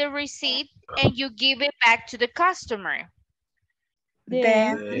prints the receipt and you give it back to the customer.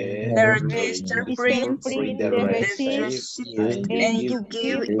 Then the register prints the receipt receipt and you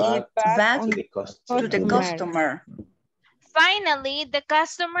give it back to the customer. Finally, the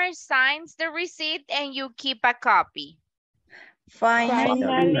customer signs the receipt and you keep a copy.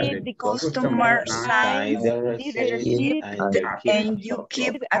 Finally, the customer signs the receipt and you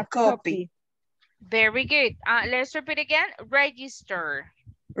keep a copy. Very good. Let's repeat again. Register.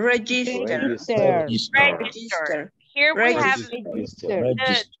 Register. Register. Here we have the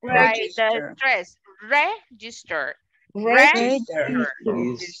stress. Register.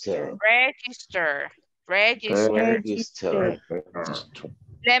 Register.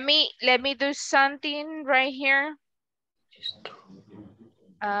 Let me do something right here.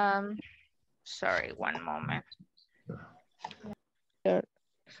 Sorry, one moment.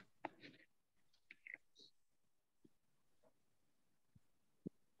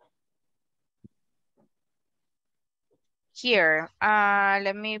 Here,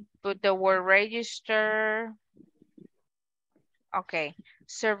 let me put the word register. Okay,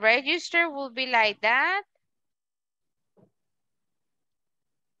 so register will be like that.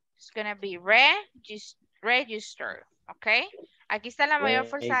 It's gonna be register, okay? Aquí está la mayor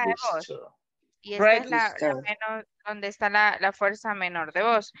fuerza de voz. Y esta es la menor, donde está la fuerza menor de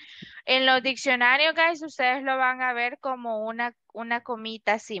voz. En los diccionarios, guys, ustedes lo van a ver como una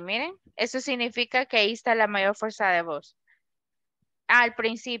comita así, miren. Eso significa que ahí está la mayor fuerza de voz. Al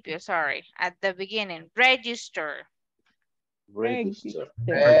principio, sorry, at the beginning. Register. Register.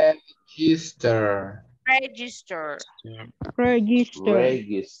 Register. Register.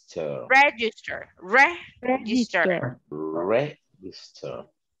 Register. Register. Register. Register.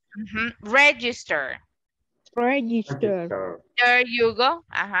 Register. Register. There you go.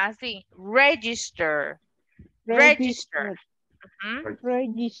 Ajá, sí. Register. Register.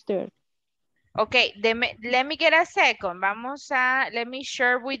 Register. Okay, let me get a second. Let me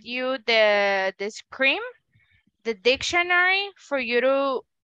share with you the screen, the dictionary, for you to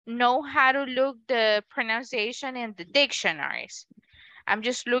know how to look the pronunciation in the dictionaries. I'm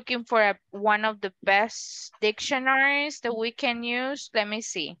just looking for one of the best dictionaries that we can use. Let me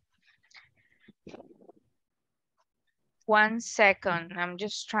see. 1 second. I'm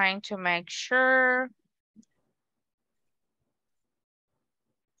just trying to make sure.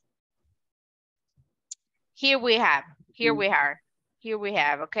 Here we have.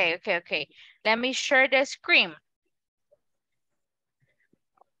 Okay. Let me share the screen.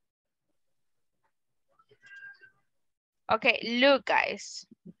 Okay, look, guys.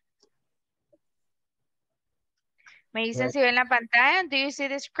 ¿Me dicen si ven la pantalla? Do you see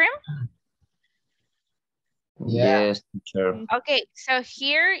the screen? Yes, teacher. Okay, so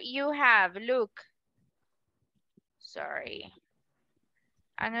here you have, look. Sorry.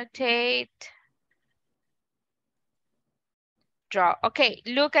 Annotate. Draw. Okay,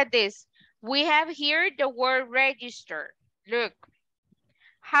 look at this. We have here the word register. Look.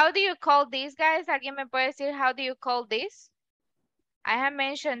 How do you call this, guys? ¿Alguien me puede decir how do you call this? I have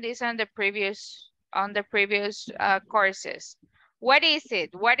mentioned this on the previous courses. What is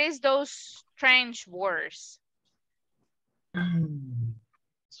it? What is those strange words?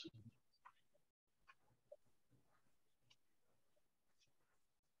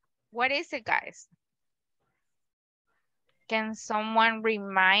 What is it, guys? Can someone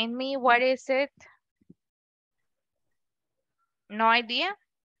remind me what is it? No idea?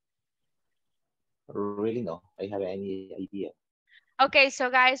 Really no, I have any idea. Okay, so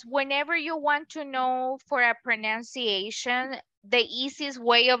guys, whenever you want to know for a pronunciation, the easiest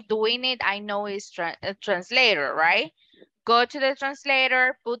way of doing it, I know, is a translator, right? Go to the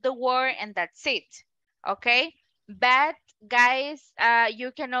translator, put the word, and that's it, okay? But guys,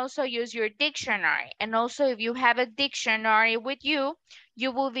 you can also use your dictionary. And also, if you have a dictionary with you,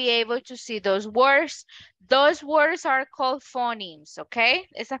 you will be able to see those words. Those words are called phonemes, okay?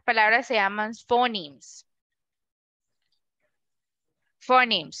 Esas palabras se llaman phonemes.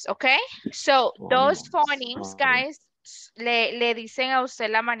 Phonemes, okay? So, those phonemes, guys, le dicen a usted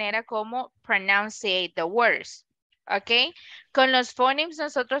la manera como pronunciate the words, okay? Con los phonemes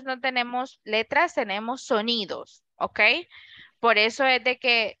nosotros no tenemos letras, tenemos sonidos, okay? Por eso es de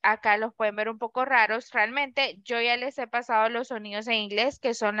que acá los pueden ver un poco raros. Realmente yo ya les he pasado los sonidos en inglés,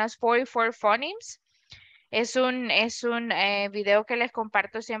 que son las 44 phonemes. Es un video que les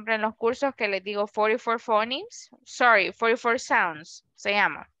comparto siempre en los cursos, que les digo 44 phonemes. Sorry, 44 sounds se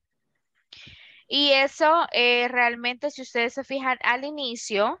llama. Y eso realmente, si ustedes se fijan al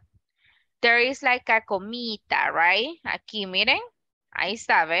inicio, there is like a comita, right? Aquí, miren. Ahí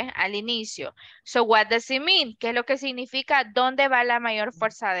está, ¿ves? Al inicio. So, what does it mean? ¿Qué es lo que significa? ¿Dónde va la mayor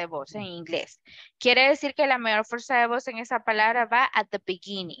fuerza de voz en inglés? Quiere decir que la mayor fuerza de voz en esa palabra va at the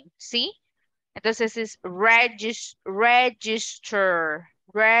beginning, ¿sí? Entonces es register.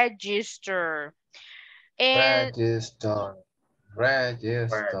 Register.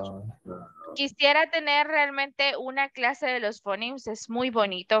 Quisiera tener realmente una clase de los phonemes. Es muy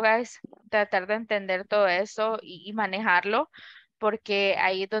bonito, guys, tratar de entender todo eso y manejarlo, porque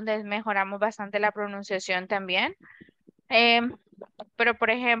ahí es donde mejoramos bastante la pronunciación también. Pero, por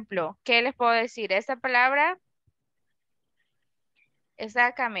ejemplo, ¿qué les puedo decir? Esta palabra está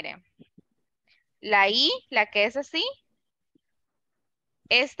acá, miren. La I, la que es así.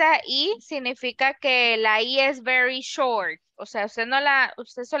 Esta I significa que la I es very short. O sea,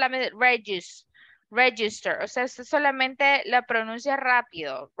 usted solamente register. O sea, usted solamente la pronuncia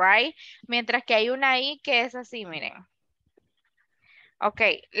rápido, right? Mientras que hay una I que es así, miren. Ok,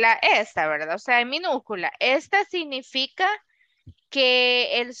 esta, ¿verdad? O sea, en minúscula. Esta significa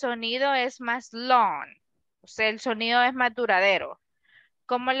que el sonido es más long. O sea, el sonido es más duradero.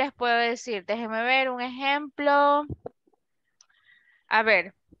 ¿Cómo les puedo decir? Déjenme ver un ejemplo. A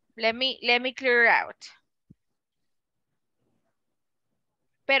ver, let me clear out.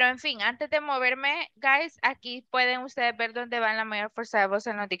 Pero en fin, antes de moverme, guys, aquí pueden ustedes ver dónde va la mayor fuerza de voz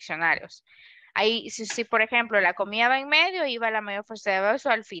en los diccionarios. Ahí, si por ejemplo la comida va en medio, iba la mayor fuerza de voz o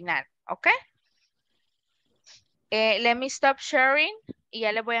al final, ¿ok? Let me stop sharing y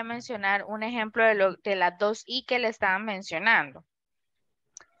ya les voy a mencionar un ejemplo de las dos I que le estaban mencionando.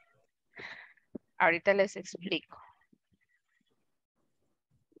 Ahorita les explico.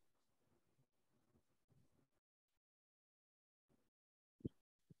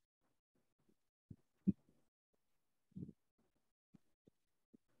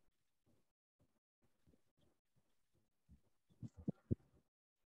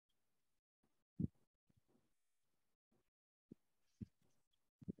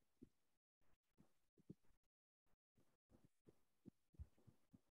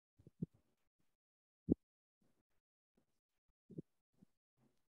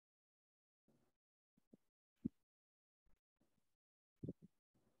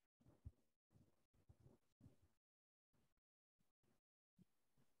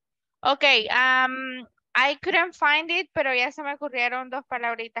 Ok, I couldn't find it, pero ya se me ocurrieron dos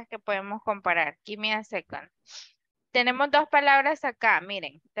palabritas que podemos comparar. Give me a second. Tenemos dos palabras acá,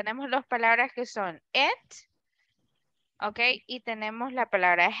 miren. Tenemos dos palabras que son it, ok, y tenemos la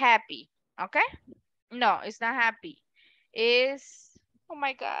palabra happy, ok. No, it's not happy. Es, oh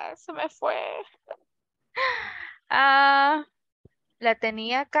my God, se me fue. La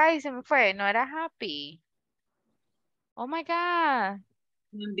tenía acá y se me fue. No era happy. Oh my God.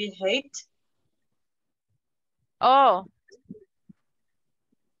 Be hate. Oh.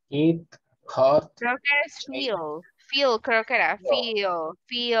 Eat, hot. Creo que es feel. Feel, creo que era.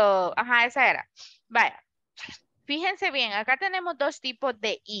 Feel. Ajá, esa era. Vaya. Fíjense bien, acá tenemos dos tipos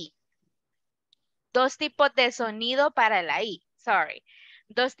de I. Dos tipos de sonido para la I. Sorry.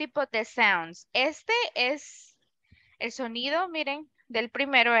 Dos tipos de sounds. Este es el sonido, miren, del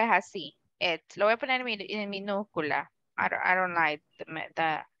primero es así. Lo voy a poner en minúscula. I don't like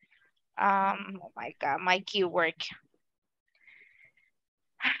oh my God, my keyword.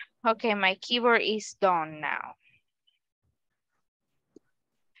 Okay, my keyboard is done now.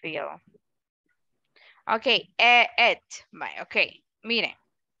 Feel. Ok, ok, miren.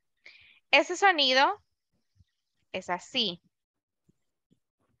 Ese sonido es así.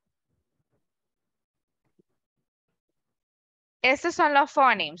 Estos son los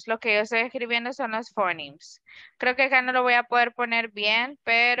phonemes. Lo que yo estoy escribiendo son los phonemes. Creo que acá no lo voy a poder poner bien,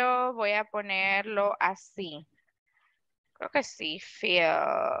 pero voy a ponerlo así. Creo que sí, feel.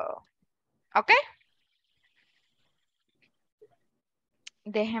 Ok.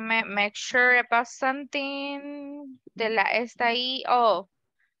 Déjenme make sure about something. Esta ahí. Oh,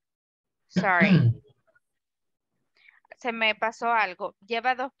 sorry. Se me pasó algo.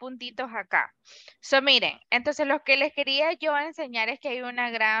 Lleva dos puntitos acá. So, miren, entonces lo que les quería yo enseñar es que hay una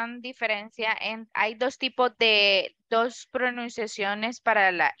gran diferencia. Hay dos tipos de, dos pronunciaciones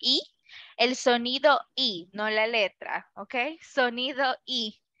para la I. El sonido I, no la letra, ¿ok? Sonido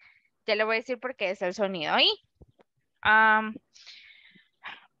I. Ya le voy a decir por qué es el sonido I.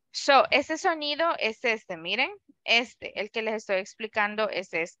 Ese sonido es este, miren. El que les estoy explicando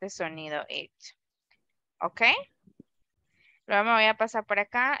es este sonido it. ¿Ok? Luego me voy a pasar por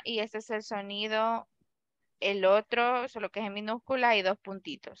acá y este es el sonido, el otro, solo que es en minúscula y dos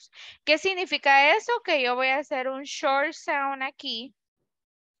puntitos. ¿Qué significa eso? Que yo voy a hacer un short sound aquí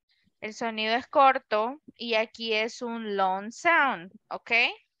El sonido es corto y aquí es un long sound, ¿ok?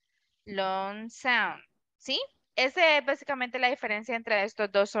 Long sound, ¿sí? Esa es básicamente la diferencia entre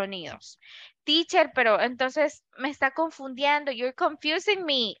estos dos sonidos. Teacher, pero entonces me está confundiendo. You're confusing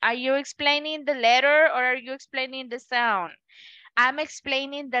me. Are you explaining the letter or are you explaining the sound? I'm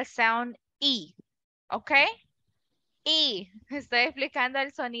explaining the sound E, ¿ok? E, estoy explicando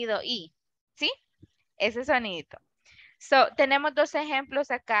el sonido I, ¿sí? Ese sonidito. So, tenemos dos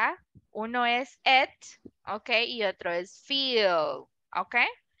ejemplos acá. Uno es it, ¿ok? Y otro es feel, ¿ok?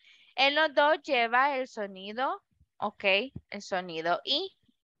 En los dos lleva el sonido, ¿ok? El sonido I.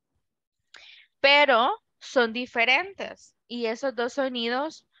 Pero son diferentes. Y esos dos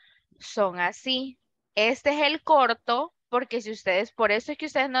sonidos son así. Este es el corto, porque si ustedes, por eso es que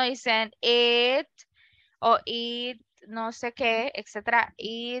ustedes no dicen it o it, no sé qué, etcétera.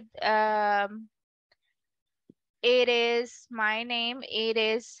 It is my name, it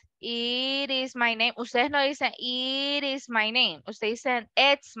is my name. Ustedes no dicen it is my name, ustedes dicen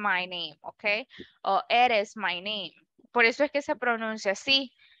it's my name, ¿ok? O it is my name. Por eso es que se pronuncia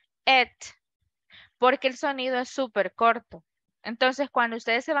así, it, porque el sonido es súper corto. Entonces, cuando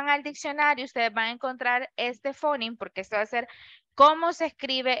ustedes se van al diccionario, ustedes van a encontrar este phoneme, porque esto va a ser cómo se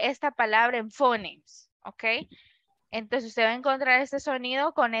escribe esta palabra en phonemes, ¿ok? Entonces, usted va a encontrar este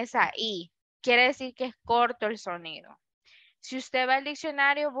sonido con esa I. Quiere decir que es corto el sonido. Si usted va al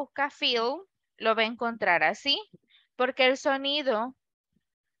diccionario, busca feel, lo va a encontrar así, porque el sonido,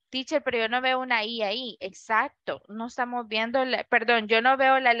 teacher, pero yo no veo una I ahí. Exacto, no estamos viendo, perdón, yo no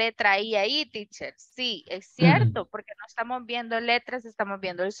veo la letra I ahí, teacher. Sí, es cierto, porque no estamos viendo letras, estamos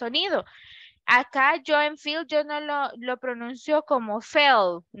viendo el sonido. Acá yo en feel, yo no lo pronuncio como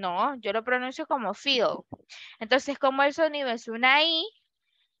feel, no, yo lo pronuncio como feel. Entonces, como el sonido es una I,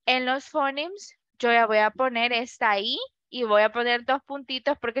 en los phonemes yo ya voy a poner esta I y voy a poner dos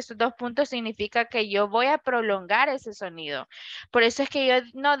puntitos porque estos dos puntos significa que yo voy a prolongar ese sonido. Por eso es que yo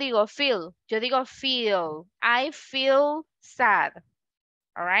no digo feel, yo digo feel. I feel sad.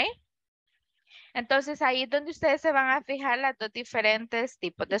 All right? Entonces ahí es donde ustedes se van a fijar los dos diferentes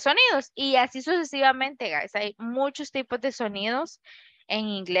tipos de sonidos. Y así sucesivamente, guys. Hay muchos tipos de sonidos en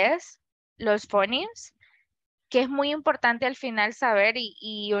inglés, los phonemes, que es muy importante al final saber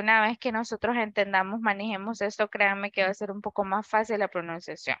y una vez que nosotros entendamos, manejemos esto, créanme que va a ser un poco más fácil la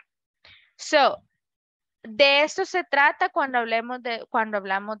pronunciación. So, de esto se trata cuando hablamos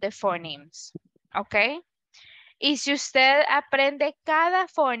de phonemes, ¿ok? Y si usted aprende cada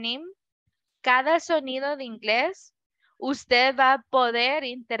phoneme, cada sonido de inglés, usted va a poder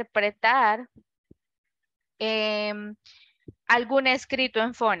interpretar algún escrito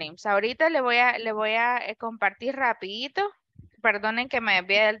en phonemes. Ahorita le voy a compartir rapidito. Perdonen que me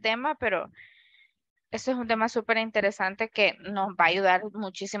desvíe del tema, pero este es un tema súper interesante que nos va a ayudar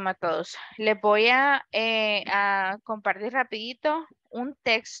muchísimo a todos. Les voy a compartir rapidito un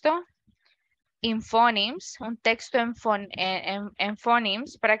texto en phonemes, un texto en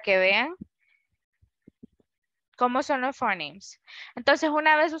phonemes para que vean cómo son los phonemes. Entonces,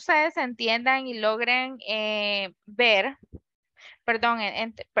 una vez ustedes entiendan y logren ver, perdón,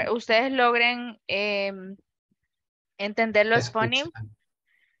 ustedes logren entender los phonemes,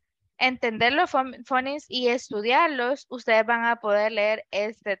 y estudiarlos, ustedes van a poder leer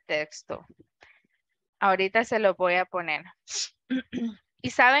este texto. Ahorita se lo voy a poner. ¿Y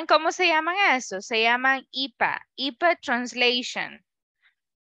saben cómo se llaman eso? Se llaman IPA, IPA Translation.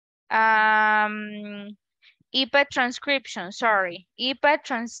 IPA Transcription, sorry. IPA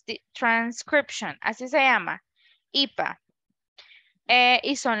Transcription, así se llama. IPA.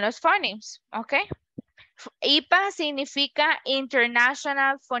 Y son los phonemes, ¿ok? IPA significa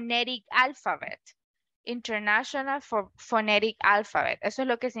International Phonetic Alphabet. International Phonetic Alphabet. Eso es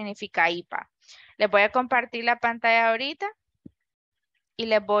lo que significa IPA. Les voy a compartir la pantalla ahorita y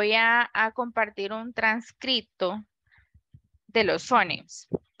les voy a compartir un transcripto de los phonemes.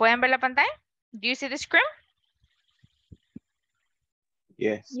 ¿Pueden ver la pantalla? Do you see the screen?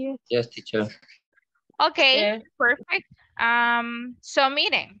 Yes. Yes, teacher. Ok, perfect. So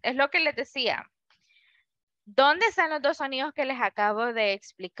miren, es lo que les decía. ¿Dónde están los dos sonidos que les acabo de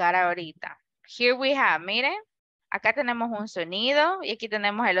explicar ahorita? Here we have, miren. Acá tenemos un sonido y aquí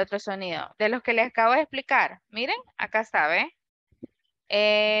tenemos el otro sonido. De los que les acabo de explicar. Miren, acá está, ¿ve?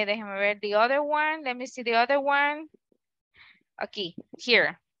 Déjenme ver the other one. Let me see the other one. Aquí,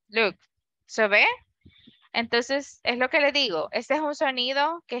 here. Look. ¿Se ve? Entonces, es lo que les digo. Este es un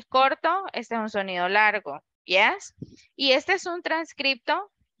sonido que es corto. Este es un sonido largo. ¿Yes? Y este es un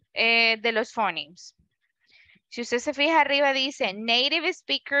transcripto de los phonemes. Si usted se fija arriba dice, native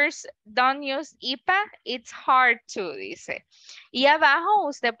speakers don't use IPA, it's hard to, dice. Y abajo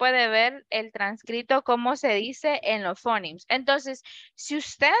usted puede ver el transcrito, cómo se dice en los phonemes. Entonces, si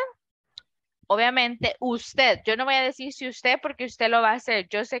usted, obviamente usted, yo no voy a decir si usted porque usted lo va a hacer,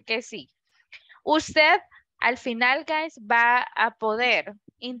 yo sé que sí. Usted, al final, guys, va a poder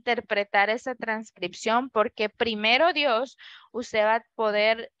interpretar esa transcripción porque primero Dios, usted va a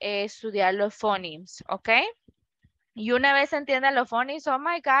poder estudiar los phonemes, ¿ok? Y una vez entienda los phonemes, oh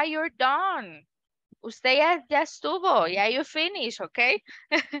my God, you're done. Usted ya estuvo, ya you finish, ¿ok?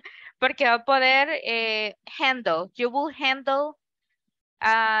 Porque va a poder handle, you will handle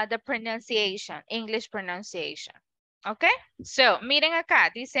the pronunciation, English pronunciation, ¿ok? So, miren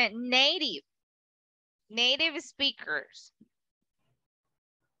acá, dice native speakers.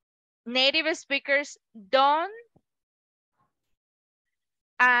 Native speakers don't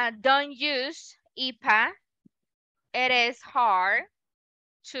use IPA. It is hard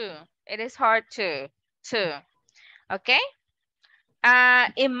to. It is hard to. Okay?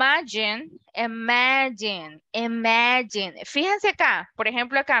 Imagine. Fíjense acá, por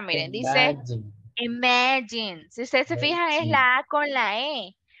ejemplo acá, miren, dice imagine. Si ustedes se fijan es la A con la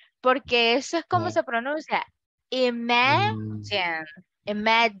E, porque eso es como se pronuncia. Imagine.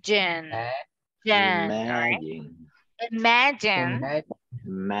 Imagine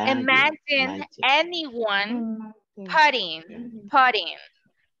anyone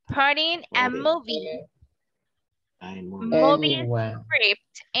putting a movie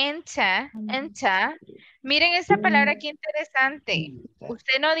script into. Miren esa palabra aquí interesante.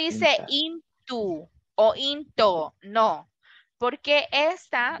 Usted no dice into o into, no. Porque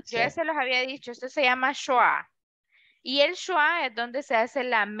esta, yo ya se los había dicho, esto se llama schwa. Y el schwa es donde se hace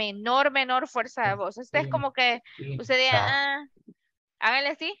la menor fuerza de voz. Este es como que usted diga, háganle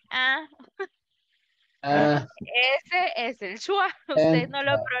así, Ese es el schwa, usted no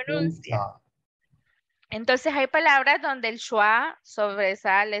lo pronuncia. Entonces hay palabras donde el schwa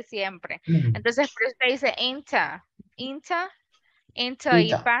sobresale siempre. Entonces por eso usted dice IPA,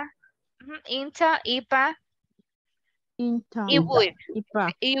 it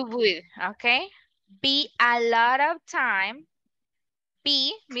would, okay? Be a lot of time.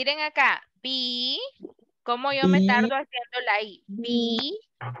 Be, miren acá, be, como yo me tardo haciendo la I. Be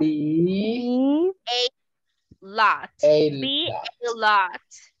a lot.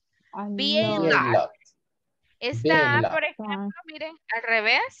 Be a lot. Está, por ejemplo, miren, al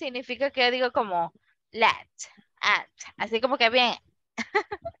revés, significa que yo digo como let, at, así como que bien.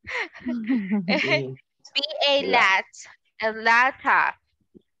 Be a laptop.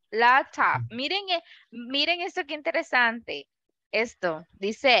 Miren esto que interesante. Esto,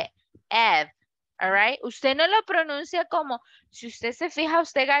 dice Ed, all right? Usted no lo pronuncia como, si usted se fija,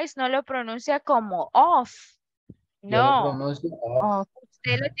 usted, guys, no lo pronuncia como off. No.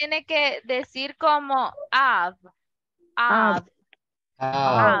 Usted lo tiene que decir como of.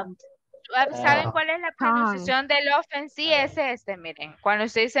 ¿Saben cuál es la pronunciación del off en sí? Es este, miren. Cuando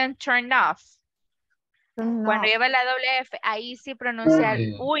ustedes dicen turn off. Cuando lleva la doble F, ahí sí pronuncia,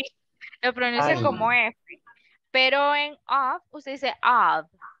 lo pronuncia como F. Pero en off, usted dice of,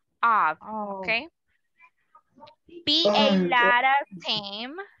 ¿ok? Be a lot of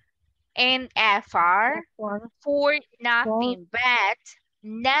time in FR for nothing but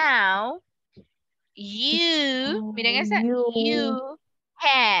now you, miren esa, you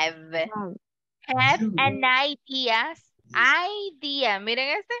have an idea,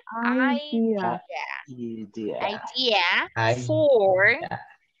 miren este, idea for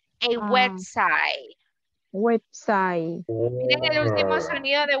a website. Miren el último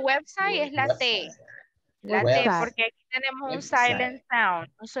sonido de website es la T. La T, porque aquí tenemos un silent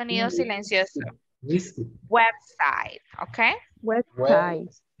sound, un sonido silencioso. Website, ¿ok?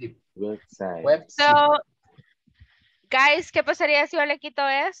 So, guys, ¿qué pasaría si yo le quito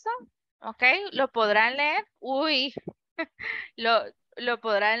esto? ¿Ok? ¿Lo podrán leer? Lo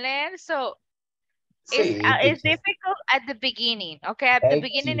podrán leer. So, it's difficult at the beginning. Okay, at the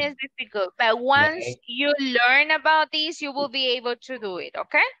beginning it's difficult. But once you learn about this, you will be able to do it.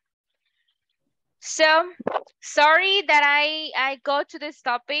 Okay? So, sorry that I go to this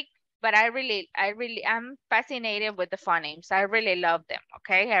topic, but I'm fascinated with the phonemes. I really love them,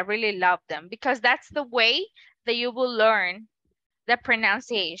 okay? I really love them because that's the way that you will learn the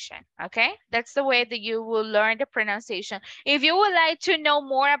pronunciation, okay? That's the way that you will learn the pronunciation. If you would like to know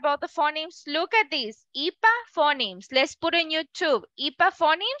more about the phonemes, look at this, IPA phonemes. Let's put in YouTube, IPA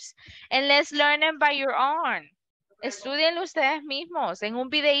phonemes, and let's learn them by your own. Estudienlo ustedes mismos en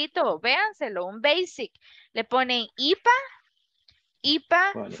un videito, véanselo, un basic. Le ponen IPA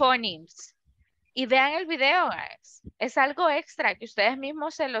phonemes. Y vean el video, guys. Es algo extra que ustedes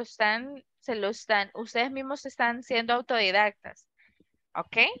mismos ustedes mismos están siendo autodidactas.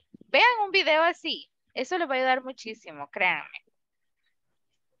 ¿Ok? Vean un video así. Eso les va a ayudar muchísimo, créanme.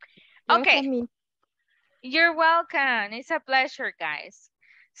 Ok. Welcome. You're welcome. It's a pleasure, guys.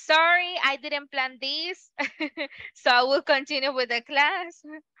 Sorry, I didn't plan this. So I will continue with the class.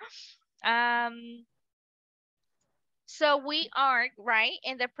 So we are, right,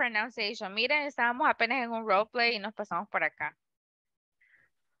 in the pronunciation. Miren, estábamos apenas en un roleplay y nos pasamos por acá.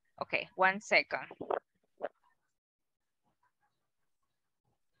 Okay, 1 second.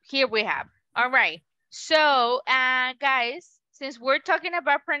 Here we have. All right. So, guys, since we're talking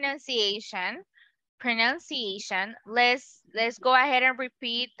about pronunciation, let's go ahead and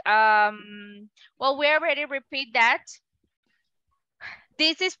repeat. Well, we already repeat that.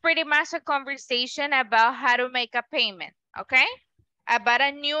 This is pretty much a conversation about how to make a payment, okay? About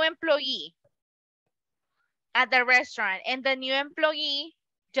a new employee at the restaurant, and the new employee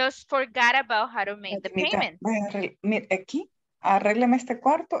just forgot about how to make the payment. Aquí, arréglame este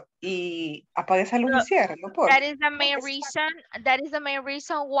cuarto y apague esa luz y ciérralo, por That is the main reason. That is the main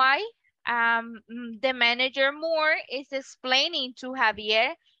reason why the manager Moore is explaining to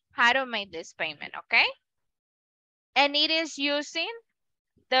Javier how to make this payment, okay? And it is using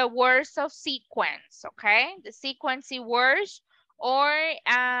the words of sequence, okay? The sequencing words, or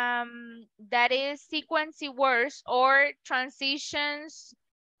that is sequencing words or transition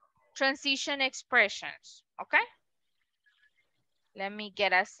expressions, okay? Let me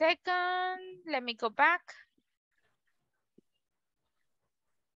get a second. Let me go back.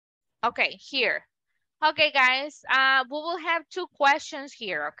 Okay, here. Okay, guys, we will have 2 questions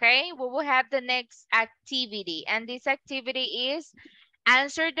here, okay? We will have the next activity, and this activity is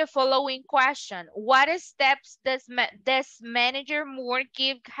answer the following question. What steps does manager Moore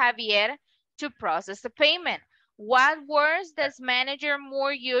give Javier to process the payment? What words does manager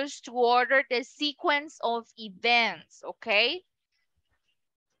Moore use to order the sequence of events, okay?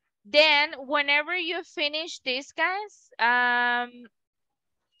 Then, whenever you finish this, guys,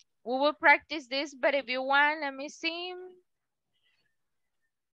 we will practice this, but if you want, let me see.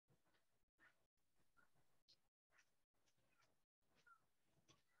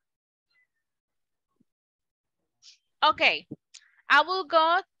 Okay, I will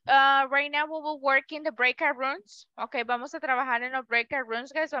go, right now we will work in the breakout rooms. Okay, vamos a trabajar en los breakout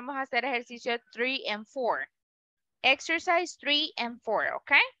rooms, guys. Vamos a hacer ejercicio 3 and 4. Exercise 3 and 4,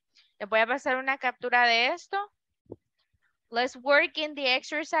 okay? Les voy a pasar una captura de esto. Let's work in the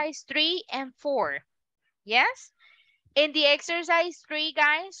exercise 3 and 4. Yes? In the exercise 3,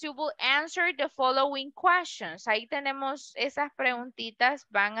 guys, you will answer the following questions. Ahí tenemos esas preguntitas,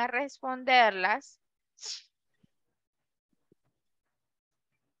 van a responderlas.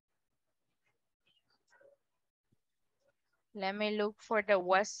 Let me look for the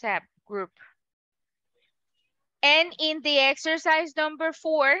WhatsApp group. And in the exercise number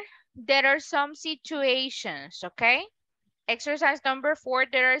 4, there are some situations, okay? Exercise number 4,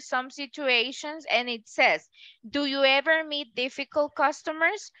 there are some situations, and it says, do you ever meet difficult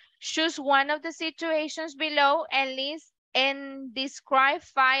customers? Choose one of the situations below and list and describe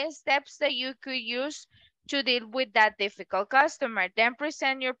 5 steps that you could use to deal with that difficult customer. Then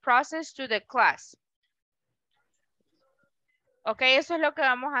present your process to the class. Ok, eso es lo que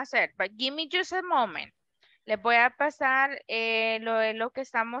vamos a hacer. But give me just a moment. Les voy a pasar lo que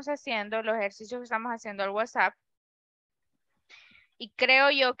estamos haciendo, los ejercicios que estamos haciendo al WhatsApp. Y creo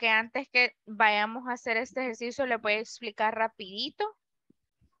yo que antes que vayamos a hacer este ejercicio, les voy a explicar rapidito.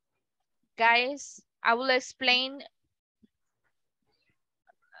 Guys, I will explain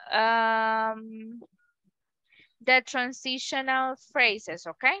the transitional phrases,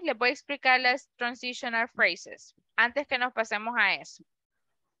 ¿ok? Les voy a explicar las transitional phrases antes que nos pasemos a eso.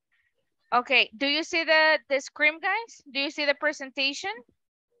 Okay, do you see the screen, guys? Do you see the presentation?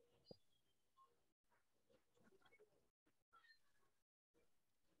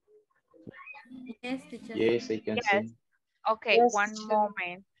 Yes, teacher. Yes, I can see. Okay, yes, one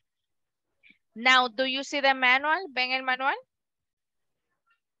moment. Now, do you see the manual? ¿Ven el manual?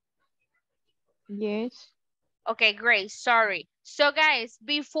 Yes. Okay, great. Sorry. So, guys,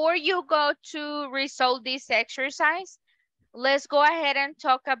 before you go to resolve this exercise, let's go ahead and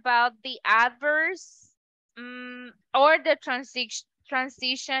talk about the adverbs or the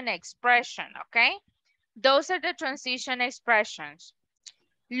transition expression, okay? Those are the transition expressions.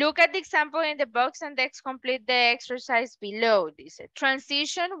 Look at the example in the box and let's complete the exercise below. This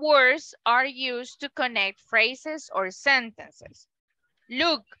transition words are used to connect phrases or sentences.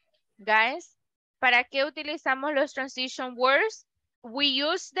 Look, guys, ¿para qué utilizamos los transition words? we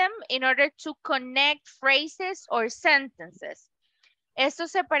use them in order to connect phrases or sentences. Esto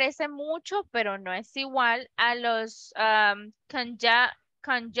se parece mucho, pero no es igual a los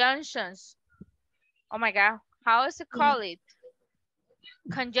conjunctions. Oh my God, how is it called?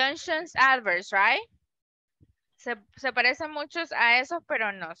 Conjunctions adverbs, right? Se parecen muchos a esos,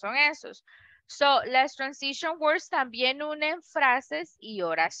 pero no son esos. So, las transition words también unen frases y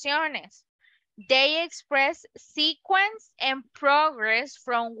oraciones. They express sequence and progress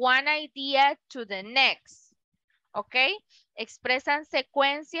from one idea to the next. ¿Ok? Expresan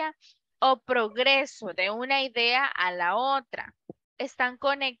secuencia o progreso de una idea a la otra. Están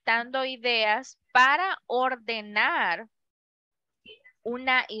conectando ideas para ordenar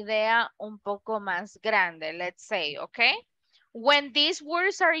una idea un poco más grande, let's say, okay? When these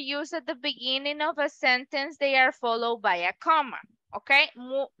words are used at the beginning of a sentence, they are followed by a comma, okay?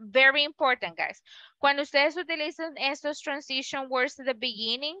 Very important, guys. Cuando ustedes utilizan estos transition words at the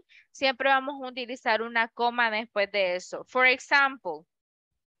beginning, siempre vamos a utilizar una coma después de eso. For example,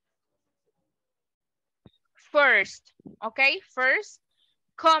 first, okay? First,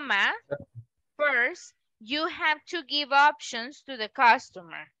 comma, first, you have to give options to the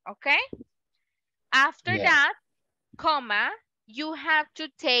customer, okay? After that, comma, you have to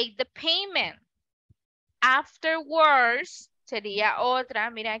take the payment. Afterwards, sería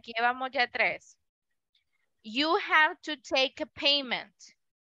otra, mira, aquí vamos ya 3. You have to take a payment.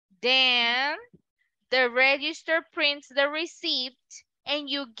 Then, the register prints the receipt and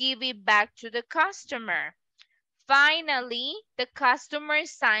you give it back to the customer. Finally, the customer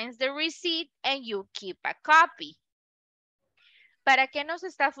signs the receipt and you keep a copy. ¿Para qué nos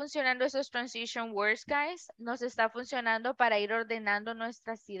está funcionando esos transition words, guys? Nos está funcionando para ir ordenando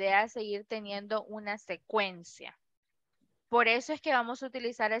nuestras ideas e ir teniendo una secuencia. Por eso es que vamos a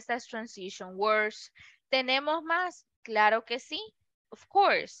utilizar estas transition words. ¿Tenemos más? Claro que sí. Of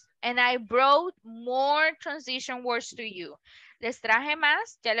course. And I brought more transition words to you. Les traje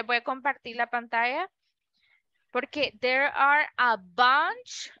más. Ya les voy a compartir la pantalla. Porque there are a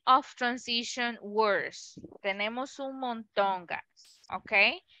bunch of transition words. Tenemos un montón, guys.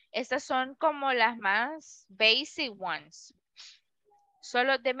 ¿Ok? Estas son como las más basic ones.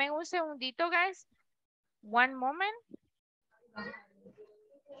 Solo denme un segundito, guys. One moment.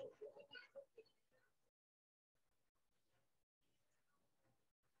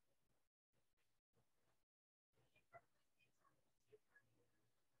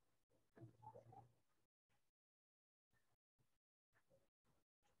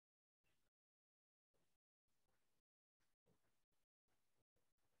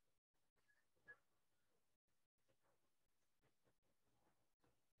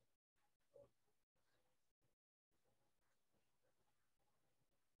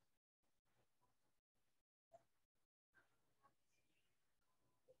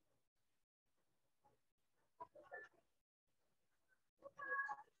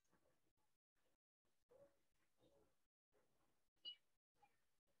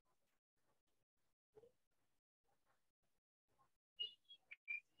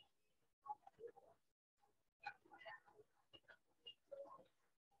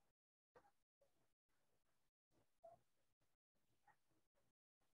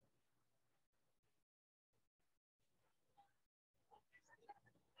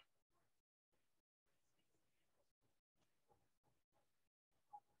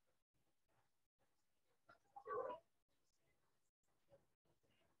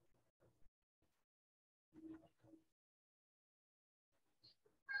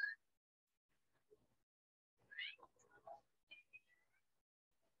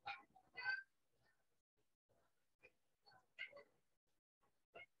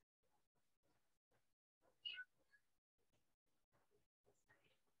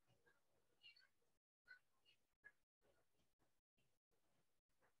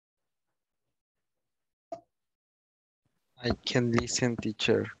 I can listen,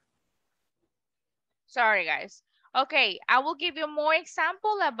 teacher. Sorry, guys. Okay, I will give you more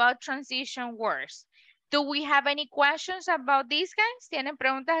example about transition words. Do we have any questions about these, guys? ¿Tienen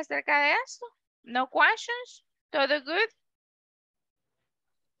preguntas acerca de esto? No questions? ¿Todo good?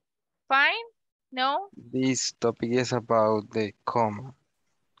 Fine? No? This topic is about the comma.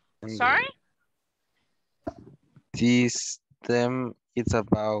 Sorry? This theme is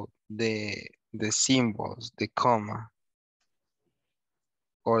about the symbols, the comma,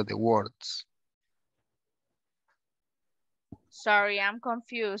 or the words. Sorry, I'm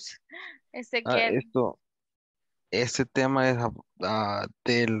confused. Este tema es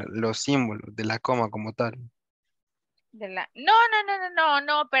de los símbolos, de la coma como tal.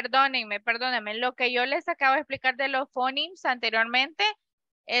 No, perdónenme. Lo que yo les acabo de explicar de los phonemes anteriormente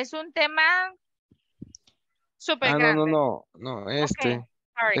es un tema súper grande. No,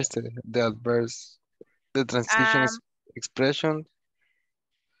 Okay, sorry. the adverbs, the transition expression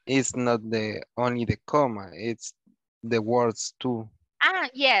is not only the comma, it's the words too.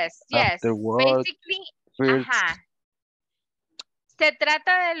 Yes. Afterward, Basically, first. Se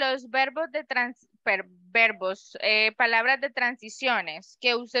trata de los verbos de palabras de transiciones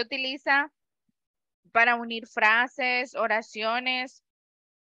que usted utiliza para unir frases, oraciones.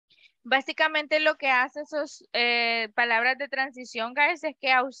 Básicamente lo que hace esos palabras de transición, guys, es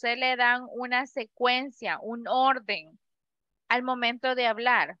que a usted le dan una secuencia, un orden al momento de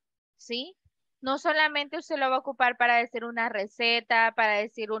hablar, ¿sí? No solamente usted lo va a ocupar para decir una receta, para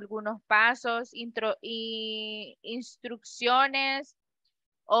decir algunos pasos, instrucciones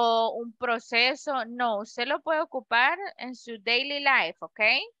o un proceso. No, usted lo puede ocupar en su daily life, ¿ok?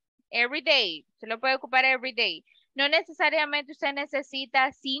 Every day. Se lo puede ocupar every day. No necesariamente usted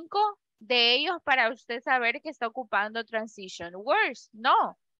necesita 5 de ellos para usted saber que está ocupando transition words.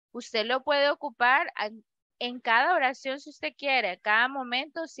 No, usted lo puede ocupar en cada oración si usted quiere, cada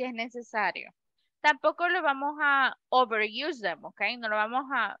momento si es necesario. Tampoco lo vamos a overuse them, ¿ok? No lo vamos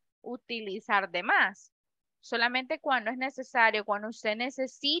a utilizar de más. Solamente cuando es necesario, cuando usted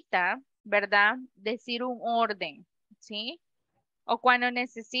necesita, ¿verdad? Decir un orden, ¿sí? O cuando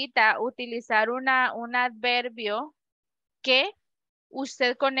necesita utilizar un adverbio que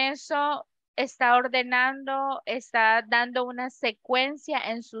usted con eso está ordenando, está dando una secuencia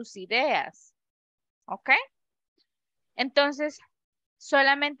en sus ideas. ¿Ok? Entonces,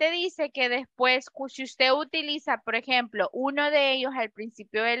 solamente dice que después, si usted utiliza, por ejemplo, uno de ellos al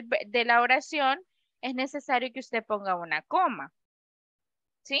principio de la oración, es necesario que usted ponga una coma.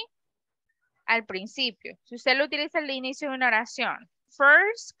 ¿Sí? Al principio. Si usted lo utiliza al inicio de una oración.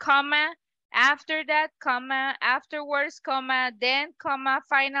 First, comma, after that, comma, afterwards, comma, then, comma,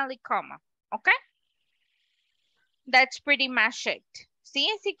 finally, comma. Okay? That's pretty much it. See,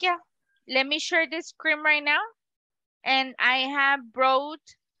 Ezequiel? Let me share the screen right now. And I have brought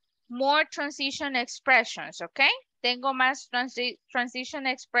more transition expressions, okay? Tengo más transition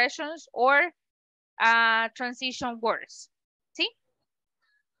expressions or transition words. See?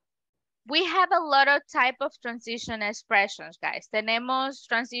 We have a lot of type of transition expressions, guys. Tenemos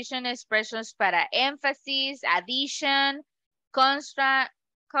transition expressions para emphasis, addition, contrast,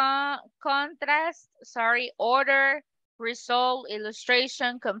 order, result,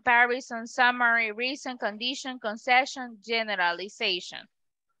 illustration, comparison, summary, reason, condition, concession, generalization.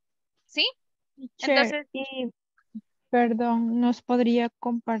 ¿Sí? Entonces, perdón, ¿nos podría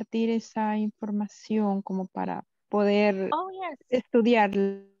compartir esa información como para poder estudiar?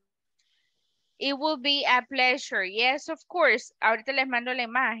 It will be a pleasure. Yes, of course. Ahorita les mando la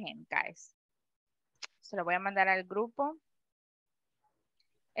imagen, guys. Se lo voy a mandar al grupo.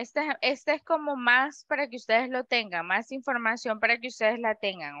 Este es como más para que ustedes lo tengan, más información para que ustedes la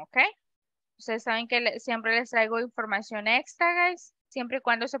tengan, ¿ok? Ustedes saben que siempre les traigo información extra, guys, siempre y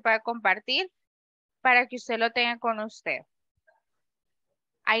cuando se pueda compartir para que usted lo tenga con usted.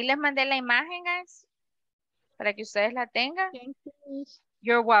 Ahí les mandé la imagen, guys, para que ustedes la tengan.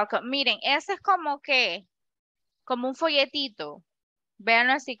 You're welcome. Miren, ese es como un folletito.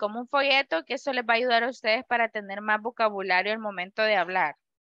 Véanlo así, como un folleto, que eso les va a ayudar a ustedes para tener más vocabulario al momento de hablar.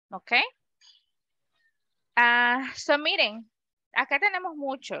 ¿Ok? Miren, acá tenemos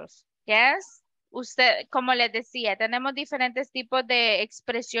muchos. Yes. Usted, como les decía, tenemos diferentes tipos de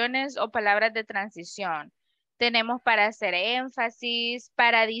expresiones o palabras de transición. Tenemos para hacer énfasis,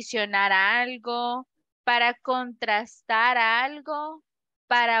 para adicionar algo, para contrastar algo,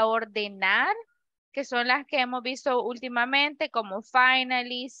 para ordenar, que son las que hemos visto últimamente, como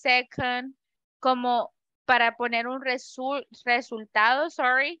finally, second, como para poner un resultado,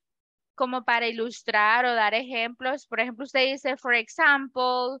 como para ilustrar o dar ejemplos. Por ejemplo, usted dice, for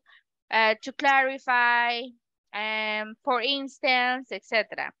example, to clarify, for instance,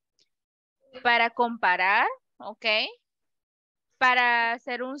 etc. Para comparar, ¿ok? Para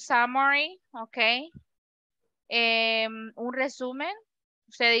hacer un summary, ¿ok? Un resumen.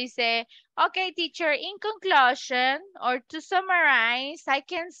 Usted dice, okay, teacher, in conclusion, or to summarize, I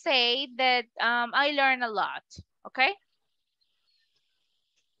can say that I learned a lot, okay?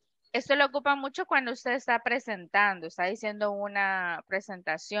 Esto lo ocupa mucho cuando usted está presentando, está diciendo una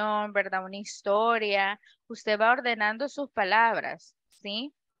presentación, ¿verdad? Una historia. Usted va ordenando sus palabras,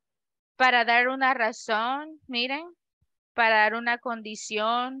 ¿sí? Para dar una razón, miren, para dar una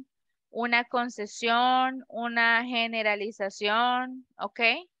condición, una concesión, una generalización, ¿ok?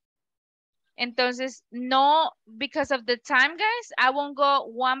 Entonces, no, because of the time, guys, I won't go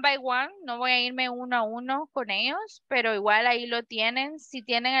one by one. No voy a irme uno a uno con ellos, pero igual ahí lo tienen. Si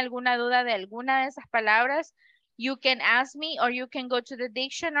tienen alguna duda de alguna de esas palabras, you can ask me or you can go to the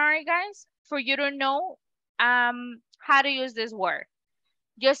dictionary, guys, for you to know how to use this word.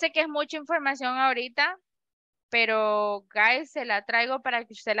 Yo sé que es mucha información ahorita, pero, guys, se la traigo para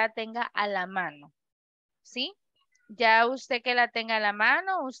que usted la tenga a la mano, ¿sí? Ya usted que la tenga a la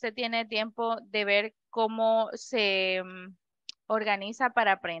mano, usted tiene tiempo de ver cómo se organiza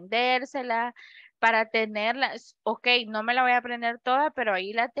para aprendérsela, para tenerla. Ok, no me la voy a aprender toda, pero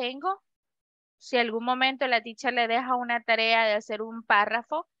ahí la tengo. Si algún momento la teacher le deja una tarea de hacer un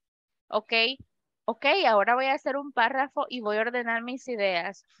párrafo, ok, ahora voy a hacer un párrafo y voy a ordenar mis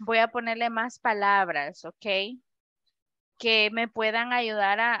ideas. Voy a ponerle más palabras, ok, que me puedan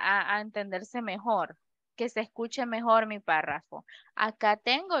ayudar a entenderse mejor, que se escuche mejor mi párrafo. Acá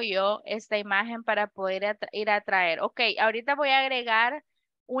tengo yo esta imagen para poder ir a traer. Ok, ahorita voy a agregar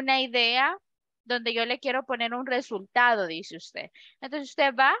una idea donde yo le quiero poner un resultado, dice usted. Entonces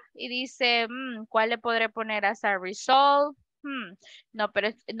usted va y dice, ¿cuál le podré poner as a result? No, pero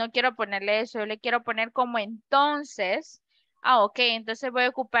no quiero ponerle eso, yo le quiero poner como entonces. Ah, ok, entonces voy a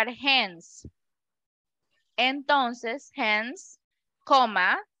ocupar hence. Entonces, hence,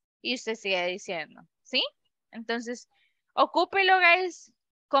 coma, y usted sigue diciendo, ¿sí? Entonces, ocúpelo, guys,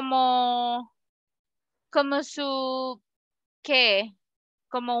 como su, ¿qué?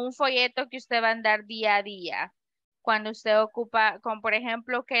 Como un folleto que usted va a andar día a día. Cuando usted ocupa, como por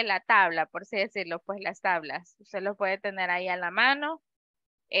ejemplo, que la tabla, por así decirlo, pues las tablas. Usted lo puede tener ahí a la mano.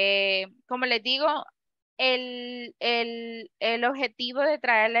 Como les digo, el objetivo de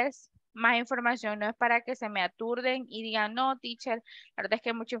traerles más información no es para que se me aturden y digan, no, teacher, la verdad es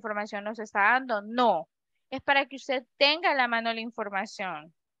que mucha información nos está dando. No, es para que usted tenga a la mano la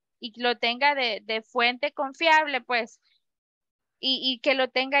información y lo tenga de fuente confiable, pues, y que lo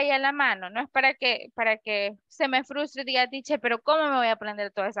tenga ahí a la mano. No es para que se me frustre y diga, teacher, pero ¿cómo me voy a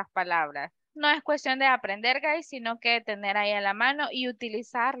aprender todas esas palabras? No es cuestión de aprender, guys, sino que tener ahí a la mano y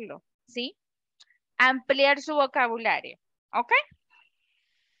utilizarlo, ¿sí? Ampliar su vocabulario, ¿ok?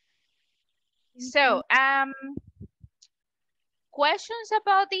 So, questions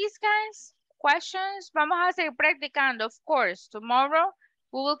about these guys? Questions? Vamos a seguir practicando, of course. Tomorrow,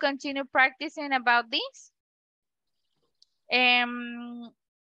 we will continue practicing about this.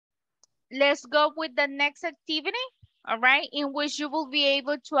 Let's go with the next activity, all right, in which you will be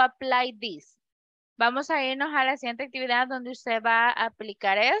able to apply this. Vamos a irnos a la siguiente actividad donde usted va a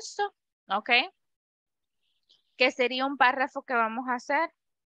aplicar esto, ¿ok? ¿Qué sería un párrafo que vamos a hacer?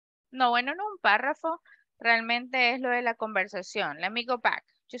 No, bueno, no un párrafo. Realmente es lo de la conversación. Let me go back.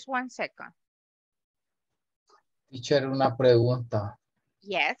 Just 1 second. Teacher, una pregunta.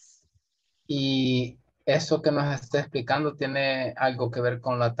 Yes. Y eso que nos está explicando tiene algo que ver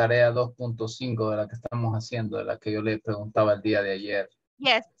con la tarea 2.5 de la que estamos haciendo, de la que yo le preguntaba el día de ayer.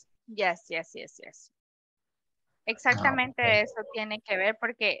 Yes, yes, yes, yes, yes. Exactamente okay. eso tiene que ver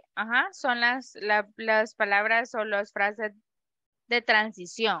porque, son las palabras o las frases de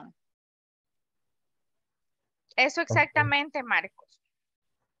transición. Eso exactamente, Marcos.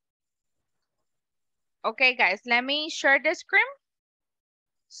 Okay, guys, let me share the screen.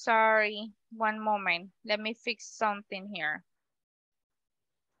 Sorry, 1 moment. Let me fix something here.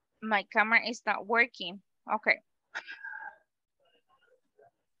 My camera is not working. Okay.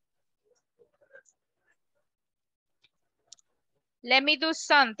 Let me do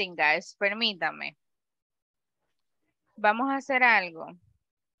something, guys. Permítame. Vamos a hacer algo.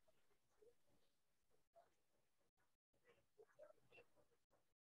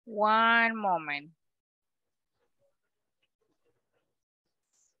 One moment.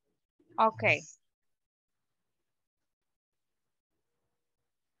 Okay.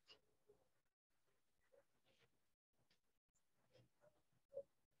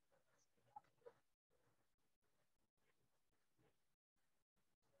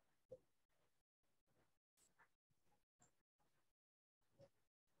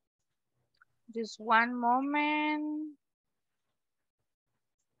 Just 1 moment.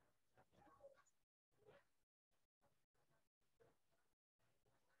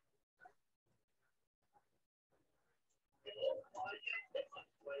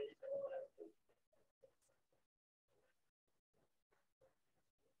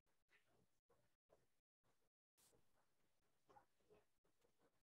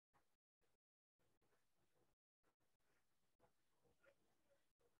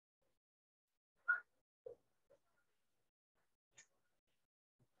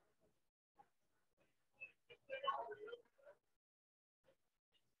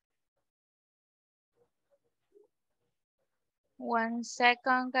 One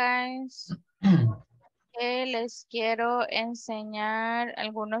second, guys. Les quiero enseñar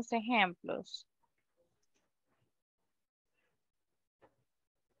algunos ejemplos.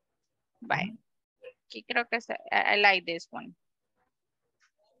 Bye. Aquí creo que I like this one.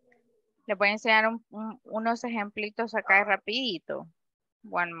 Les voy a enseñar unos ejemplitos acá rapidito.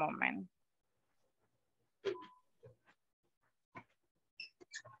 One moment.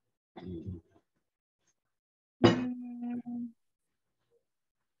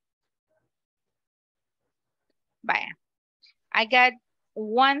 Vaya. I got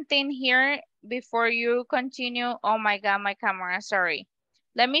one thing here before you continue. Oh my God, my camera, sorry.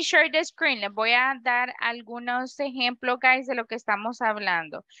 Let me share the screen. Les voy a dar algunos ejemplos, guys, de lo que estamos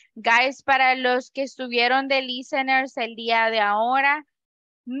hablando. Guys, para los que estuvieron de listeners el día de ahora,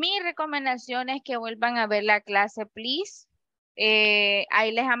 mi recomendación es que vuelvan a ver la clase, please.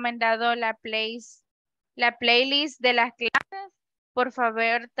 Ahí les han mandado la playlist de las clases. Por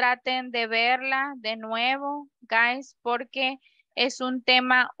favor, traten de verla de nuevo, guys, porque es un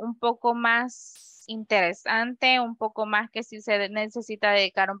tema un poco más interesante, un poco más que si se necesita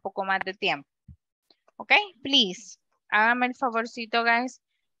dedicar un poco más de tiempo. Ok, please, háganme el favorcito, guys,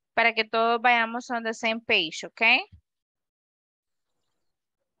 para que todos vayamos on the same page, ok.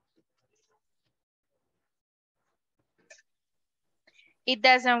 It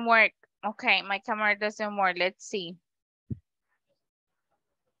doesn't work. Okay, my camera doesn't work. Let's see.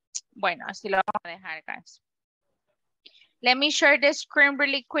 Bueno, así lo vamos a dejar, guys. Let me share the screen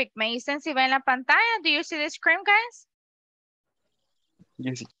really quick. ¿Me dicen si ven la pantalla? Do you see the screen, guys?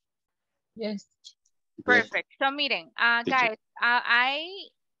 Yes. Yes. Perfect. So, miren, guys,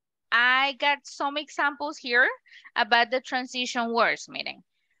 I got some examples here about the transition words, miren.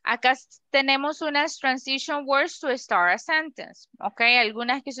 Acá tenemos unas transition words to start a sentence, ¿ok?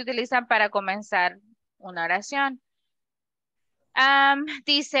 Algunas que se utilizan para comenzar una oración.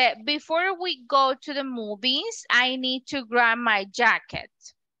 Dice, before we go to the movies, I need to grab my jacket.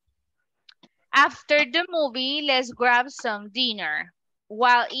 After the movie, let's grab some dinner.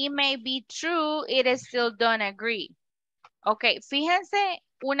 While it may be true, it is still don't agree. Ok, fíjense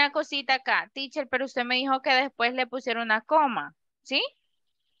una cosita acá, teacher, pero usted me dijo que después le pusieron una coma, ¿sí?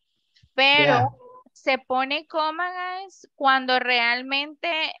 Pero se pone coma, guys, cuando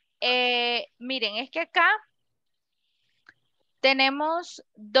realmente, miren, es que acá tenemos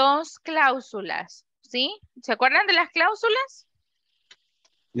dos cláusulas, ¿sí? ¿Se acuerdan de las cláusulas?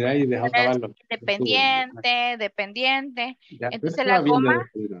 Ya, y dejó acabarlo. Dependiente, dependiente. Ya, Entonces la coma...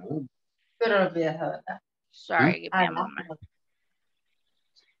 Pero lo pides, ¿verdad? Sorry, give me a moment.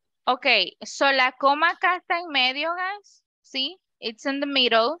 Ok, so la coma acá está en medio, guys, ¿sí? It's in the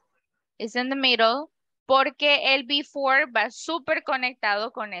middle. It's in the middle. Porque el before va súper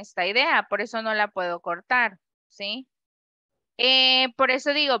conectado con esta idea. Por eso no la puedo cortar, ¿sí? Por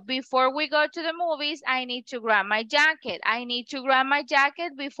eso digo, before we go to the movies, I need to grab my jacket. I need to grab my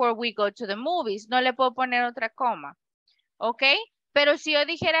jacket before we go to the movies. No le puedo poner otra coma. ¿Ok? Pero si yo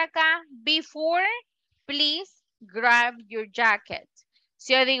dijera acá, before, please grab your jacket.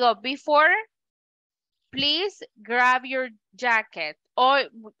 Si yo digo, before, please grab your jacket. Or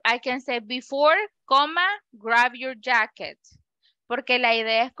I can say before, coma, grab your jacket. Porque la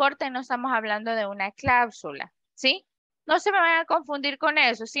idea es corta y no estamos hablando de una cláusula, ¿sí? No se me vayan a confundir con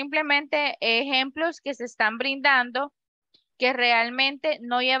eso. Simplemente ejemplos que se están brindando que realmente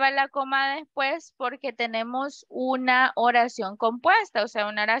no lleva la coma después porque tenemos una oración compuesta, o sea,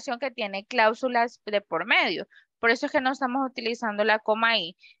 una oración que tiene cláusulas de por medio. Por eso es que no estamos utilizando la coma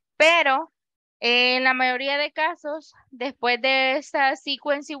ahí. Pero en la mayoría de casos, después de esta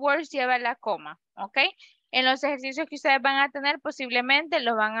sequence words lleva la coma, ¿ok? En los ejercicios que ustedes van a tener, posiblemente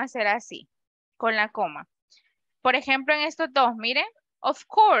los van a hacer así, con la coma. Por ejemplo, en estos dos, miren. Of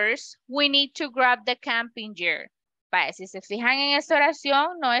course, we need to grab the camping gear. Vale, si se fijan en esta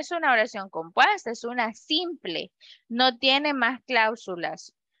oración, no es una oración compuesta, es una simple. No tiene más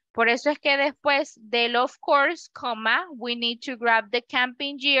cláusulas. Por eso es que después del of course, coma, we need to grab the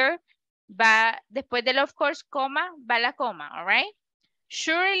camping gear, va, después del of course, coma, va la coma, all right?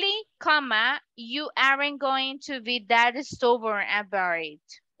 Surely, comma, you aren't going to be that stubborn about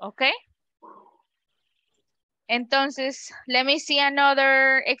it, okay? Entonces, let me see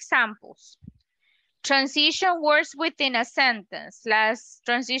another examples. Transition words within a sentence. Las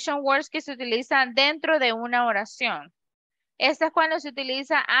transition words que se utilizan dentro de una oración. Esta es cuando se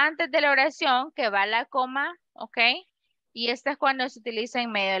utiliza antes de la oración, que va la coma, ¿ok? Y esta es cuando se utiliza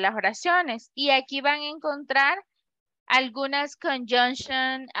en medio de las oraciones. Y aquí van a encontrar algunas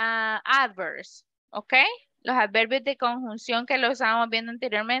conjunction adverbs, ¿ok? Los adverbios de conjunción que los estábamos viendo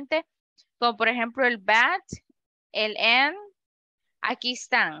anteriormente, como por ejemplo el but, el and, Aquí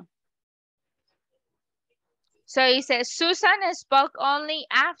están. So it says, Susan spoke only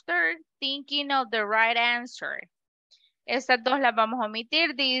after thinking of the right answer. Estas dos las vamos a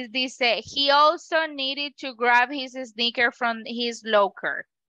omitir. Dice, he also needed to grab his sneaker from his locker.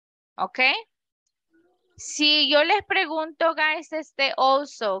 ¿Ok? Si yo les pregunto, guys,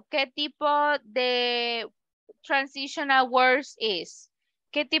 also, ¿qué tipo de transitional words es?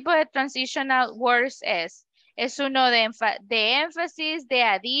 ¿Qué tipo de transitional words es? ¿Es uno de énfasis, de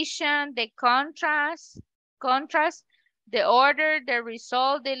addition, de contrast, the order, the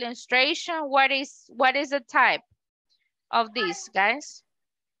result, the illustration? What is the type of this, guys?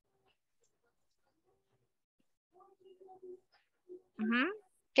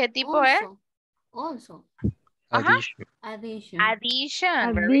 ¿Qué tipo es? Also. Ajá. Addition.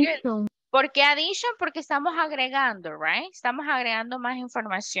 Addition. Very good. ¿Por qué addition? Porque estamos agregando, right? Estamos agregando más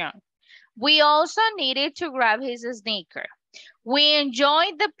información. We also needed to grab his sneaker. We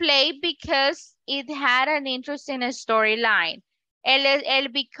enjoyed the play because it had an interesting storyline. El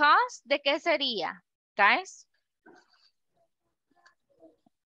because, ¿de qué sería, guys?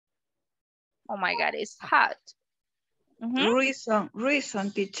 Oh my God, it's hot.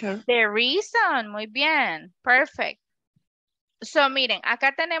 Reason, teacher. The reason, muy bien, perfect. So, miren,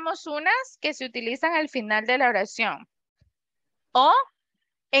 acá tenemos unas que se utilizan al final de la oración o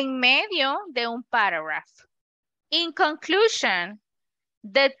en medio de un paragraph. In conclusion,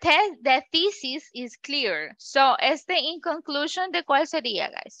 the thesis is clear. So, in conclusion, ¿de cuál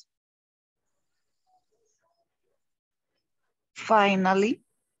sería, guys? Finally.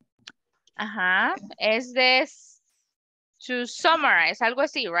 Ajá, es de to summarize, algo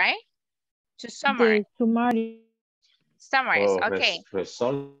así, right? To summarize. Summarize, okay.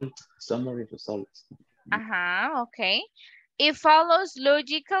 Summary results. Ajá, okay. It follows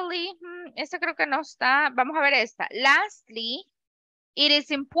logically. Esta creo que no está. Vamos a ver esta. Lastly, it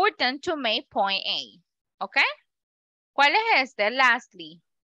is important to make point A. Okay. ¿Cuál es este? Lastly.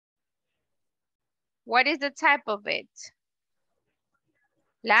 What is the type of it?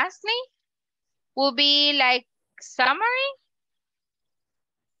 Lastly will be like summary.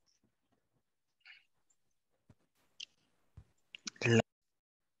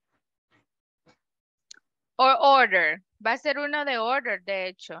 Or order. Va a ser uno de order, de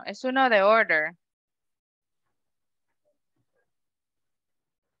hecho. Es uno de order.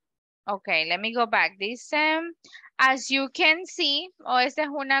 Okay, let me go back. Dice, as you can see, esta es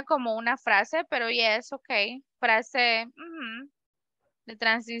como una frase, pero yes, okay. Frase de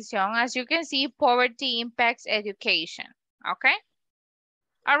transición. As you can see, poverty impacts education. Okay.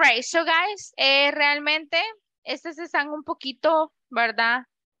 All right, so guys, realmente estas están un poquito, ¿verdad?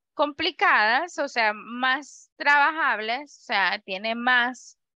 Complicadas, o sea, más trabajables, o sea, tienen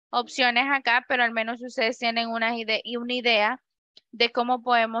más opciones acá, pero al menos ustedes tienen una idea de cómo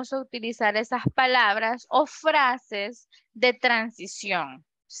podemos utilizar esas palabras o frases de transición,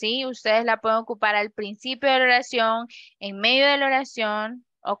 ¿sí? Ustedes la pueden ocupar al principio de la oración, en medio de la oración,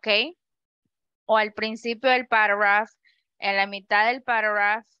 ¿ok? O al principio del paragraph, en la mitad del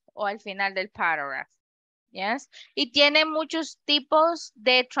paragraph o al final del paragraph. Yes. Y tiene muchos tipos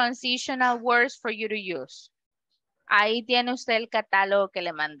de transitional words for you to use. Ahí tiene usted el catálogo que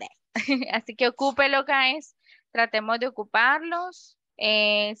le mandé. Así que ocúpelo, guys. Tratemos de ocuparlos.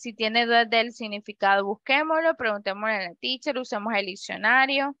 Si tiene dudas del significado, busquémoslo. Preguntémosle a la teacher. Usemos el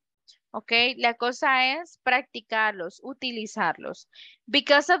diccionario. Ok. La cosa es practicarlos, utilizarlos.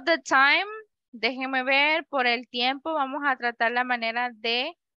 Because of the time, déjenme ver, por el tiempo, vamos a tratar la manera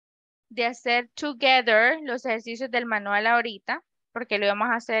de hacer together los ejercicios del manual ahorita, porque lo vamos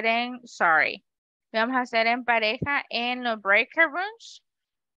a hacer lo vamos a hacer en pareja en los breaker rooms,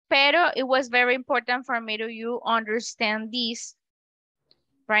 pero it was very important for me to you understand this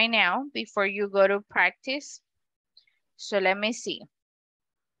right now before you go to practice. So let me see.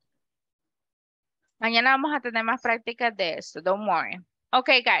 Mañana vamos a tener más prácticas de esto, don't worry.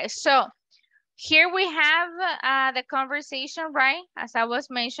 Okay, guys, so here we have the conversation, right? As I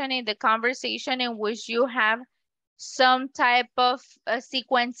was mentioning, the conversation in which you have some type of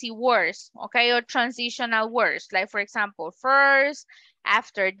sequencing words, okay, or transitional words, like for example, first,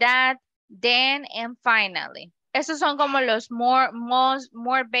 after that, then, and finally. Esos son como los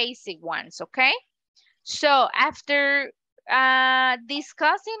more basic ones, okay? So after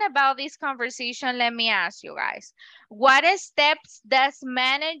discussing about this conversation, let me ask you guys, what steps does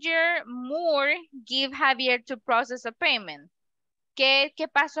manager Moore give Javier to process a payment? ¿Qué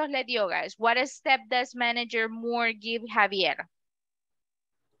pasos le dio, guys? What step does manager Moore give Javier?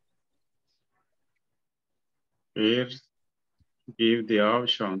 First, give the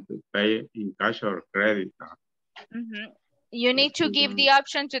option to pay in cash or credit card. You need to give the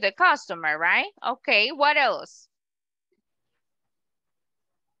option to the customer, right? Okay, what else?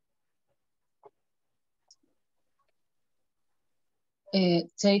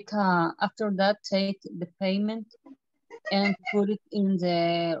 After that, take the payment and put it in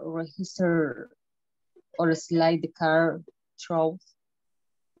the register or slide the card through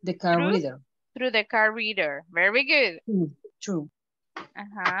the card reader. Through the card reader. Very good. True.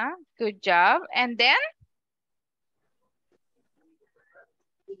 Good job. And then?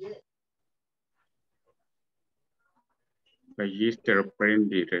 Register, print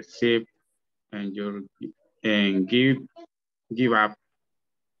the receipt, and give up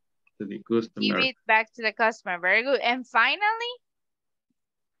to the customer. Give it back to the customer. Very good. And finally?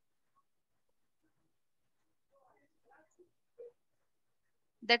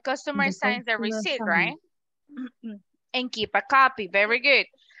 The customer signs the receipt, right? And keep a copy. Very good.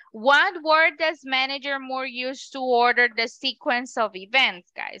 What word does manager more use to order the sequence of events,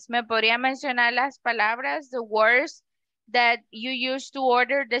 guys? ¿Me podría mencionar las palabras, the words that you use to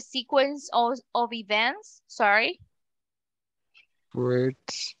order the sequence of events? Sorry.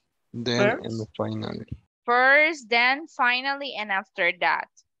 First, then, and finally. First, then, finally, and after that.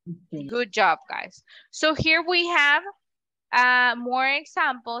 Okay. Good job, guys. So here we have more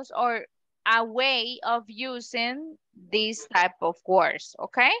examples or a way of using this type of words,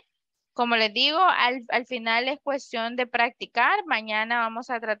 okay? Como les digo, al final es cuestión de practicar. Mañana vamos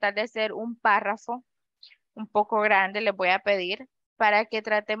a tratar de hacer un párrafo un poco grande, les voy a pedir, para que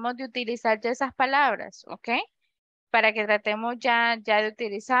tratemos de utilizar ya esas palabras, ¿ok? Para que tratemos ya de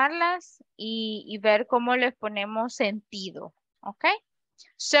utilizarlas y ver cómo les ponemos sentido, ¿ok?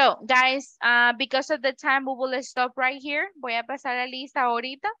 So, guys, because of the time, we will stop right here. Voy a pasar la lista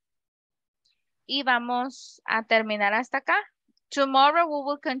ahorita. Y vamos a terminar hasta acá. Tomorrow, we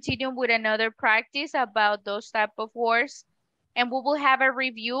will continue with another practice about those type of words. And we will have a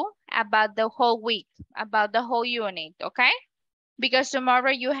review about the whole week, about the whole unit, okay? Because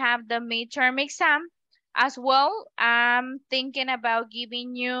tomorrow you have the midterm exam. As well, I'm thinking about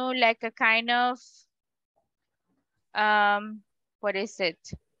giving you like a kind of, what is it?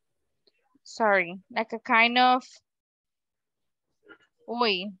 Sorry, like a kind of,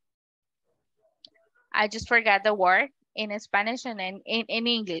 I just forgot the word in Spanish and in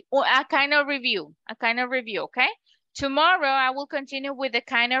English. A kind of review, okay? Tomorrow, I will continue with the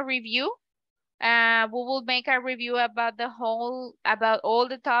kind of review. We will make a review about about all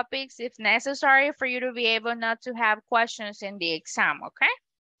the topics if necessary for you to be able not to have questions in the exam, okay?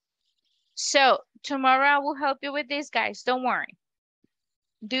 So tomorrow I will help you with this, guys. Don't worry.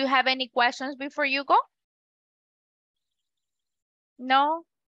 Do you have any questions before you go? No?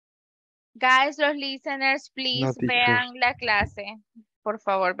 Guys, los listeners, please No, vean la clase. Por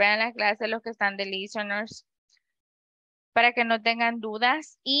favor, vean la clase los que están de listeners. Para que no tengan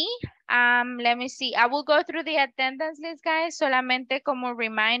dudas. Y, let me see. I will go through the attendance list, guys. Solamente como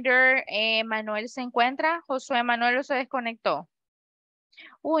reminder, Manuel se encuentra. Josué Manuel se desconectó.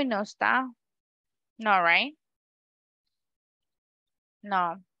 Uy, no está. No, right?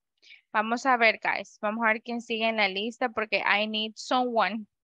 No. Vamos a ver, guys. Vamos a ver quién sigue en la lista porque I need someone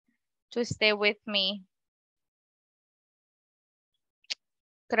to stay with me.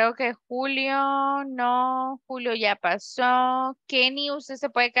 Creo que Julio, no, Julio ya pasó. Kenny, ¿usted se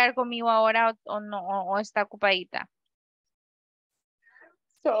puede quedar conmigo ahora o no, o está ocupadita?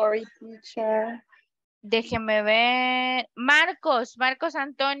 Sorry, teacher. Déjeme ver. Marcos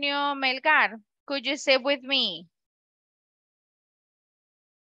Antonio Melgar, could you sit with me?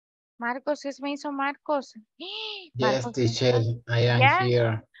 Marcos, ¿es me hizo Marcos? Yes, Marcos, teacher, I am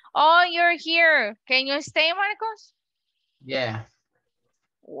here. Oh, you're here. Can you stay, Marcos? Yeah.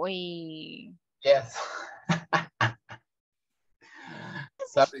 Uy. Yes.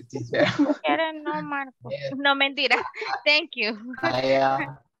 Sorry, teacher. No, Marcos. Yes. No, mentira. Thank you. I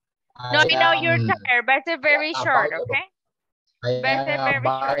know you're tired, but it's very short, available. Okay? I am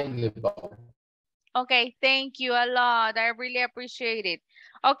available. Okay, thank you a lot. I really appreciate it.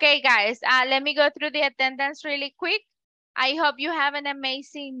 Okay, guys, let me go through the attendance really quick. I hope you have an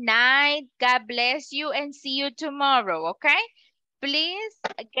amazing night. God bless you and see you tomorrow, okay? Please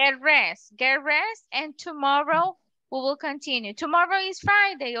get rest, and tomorrow we will continue. Tomorrow is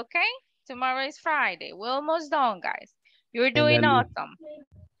Friday, okay? Tomorrow is Friday. We're almost done, guys. You're doing awesome.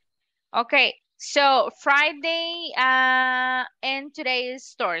 Okay, so Friday and today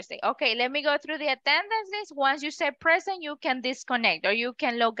is Thursday. Okay, let me go through the attendance list. Once you say present, you can disconnect or you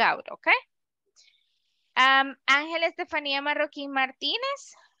can log out, okay? Ángel Estefanía Marroquín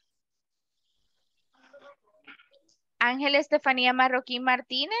Martínez. Ángel Estefanía Marroquín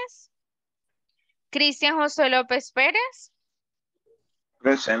Martínez. Cristian José López Pérez.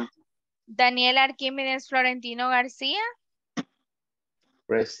 Present. Daniel Arquímedes Florentino García.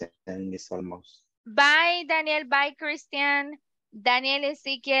 Present, Miss Almost. Bye, Daniel. Bye, Christian. Daniel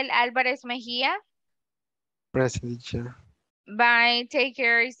Ezequiel Álvarez Mejía. Present, teacher. Bye. Take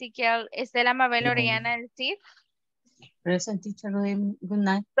care, Ezequiel. Estela Mabel Orellana del CID. Present, teacher. Good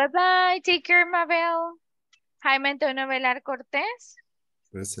night. Bye-bye. Take care, Mabel. Jaime Antonio Velar Cortés.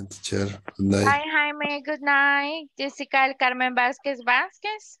 Present, teacher. Good night. Bye, Jaime. Good night. Jessica del Carmen Vázquez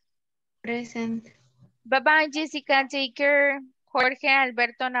Vázquez. Present. Bye-bye, Jessica. Take care. Jorge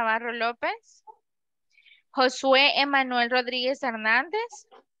Alberto Navarro López. Josué Emanuel Rodríguez Hernández.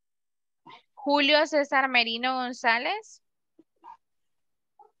 Julio César Merino González.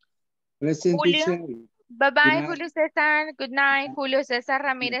 Present, Julio. teacher. Bye-bye, Julio César. Good night. Julio César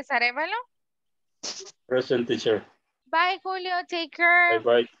Ramírez Arevalo. Present, teacher. Bye, Julio. Take care.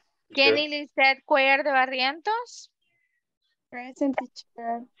 Bye-bye. Kenny Lizette Cuellar de Barrientos. Present,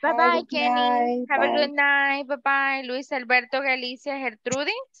 teacher. Bye-bye, Good Kenny. night. Have a Bye. good night. Bye-bye. Luis Alberto Galicia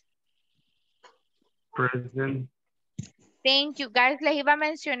Gertrudis. Present. Thank you, guys. Les iba a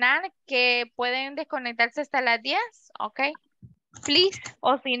mencionar que pueden desconectarse hasta las 10. Ok. Please.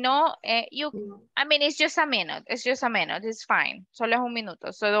 O si no, I mean, it's just a minute. It's just a minute. It's fine. Solo es un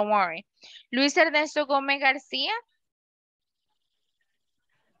minuto. So don't worry. Luis Ernesto Gómez García.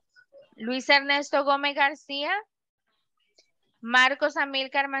 Luis Ernesto Gómez García. Marcos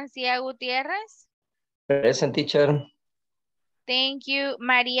Amílcar Mancía Gutiérrez. Present, teacher. Thank you.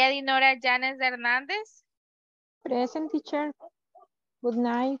 María Dinora Llanes Hernández. Present, teacher. Good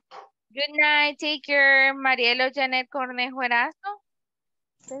night. Good night. Take care. Marielo Janet Cornejo Erazo.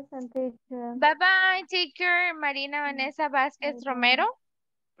 Present, teacher. Bye-bye. Take care. Marina Vanessa Vázquez Romero.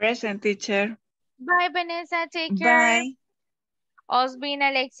 Present, teacher. Bye, Vanessa. Take care. Bye. Osvin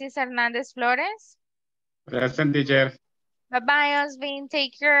Alexis Hernández Flores. Present, teacher. Bye-bye, Osvin.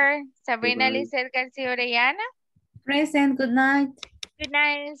 Take care. Sabrina Bye-bye. Lizeth García Orellana. Present. Good night. Good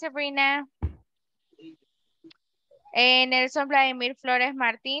night, Sabrina. Nelson Vladimir Flores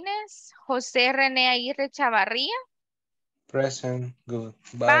Martínez. José René Aguirre Chavarría. Present. Good.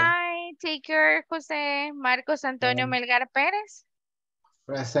 Bye. Bye. Take care, José. Marcos Antonio Melgar Pérez.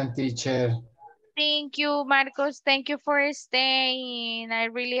 Present, teacher. Thank you, Marcos. Thank you for staying. I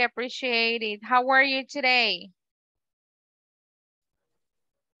really appreciate it. How are you today?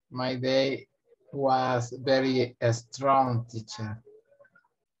 My day was very strong, teacher.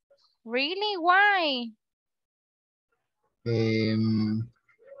 Really? Why? The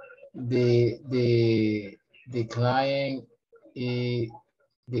client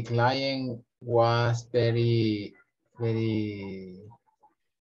the client was very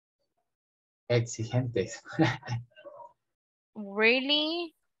exigente.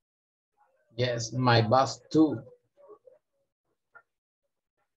 Really? Yes, my boss too.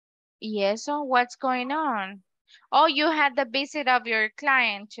 Yes, so what's going on? Oh, you had the visit of your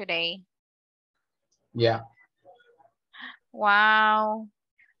client today. Yeah. Wow.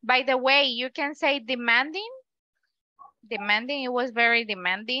 By the way, you can say demanding. Demanding, it was very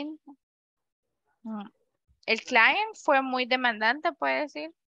demanding. El client fue muy demandante, puede decir.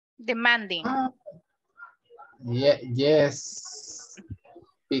 Demanding. Yeah, yes,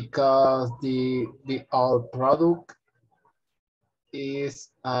 because the our product is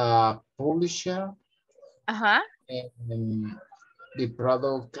a publisher. And the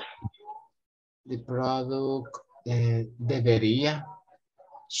product debería.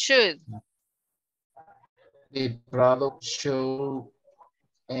 Should. The product should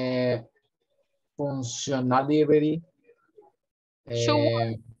functionality.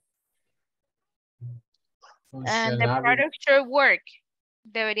 And the product should work.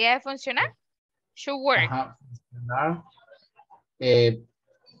 Debería de funcionar. Should work. Funcionar.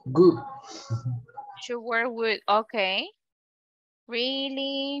 Good. Should work with, okay.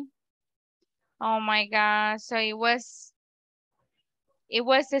 Really? Oh my God. So it was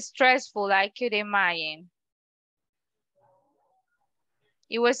stressful, I could imagine.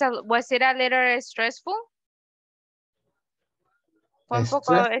 Was it a little stressful? ¿Fue un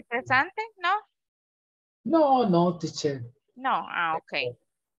poco estresante? No? No, teacher. No, okay.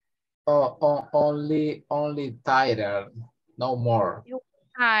 Only tired, no more. You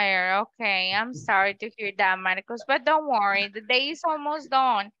tired, okay. I'm sorry to hear that, Marcos, but don't worry. The day is almost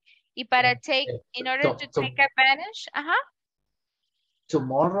done. In order to take advantage,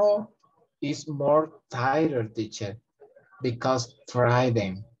 Tomorrow is more tired, teacher, because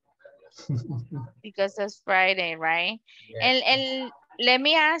Friday. Because it's Friday, right? Yes. And let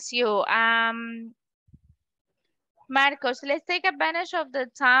me ask you, Marcos, let's take advantage of the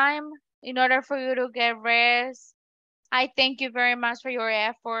time in order for you to get rest, I thank you very much for your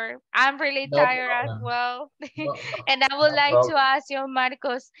effort. I'm really No tired as problem. well. No, And I would no like to problem. ask you,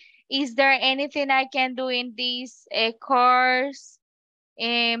 Marcos, is there anything I can do in this course?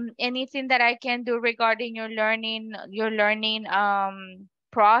 Anything that I can do regarding your learning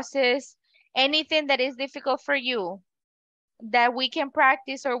process? Anything that is difficult for you that we can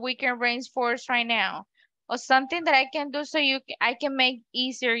practice or we can reinforce right now? Or something that I can do so I can make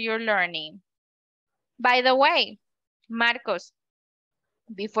easier your learning? By the way, Marcos,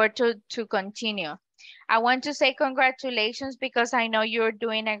 before to continue, I want to say congratulations because I know you're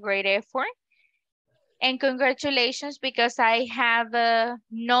doing a great effort. And congratulations because I have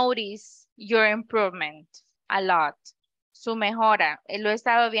noticed your improvement a lot. Su mejora. Lo he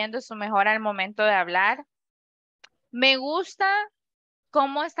estado viendo, su mejora al momento de hablar. Me gusta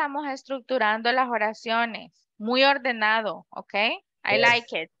cómo estamos estructurando las oraciones. Muy ordenado, ¿ok? I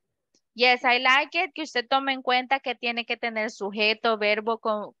like it. Yes, I like it. Que usted tome en cuenta que tiene que tener sujeto, verbo,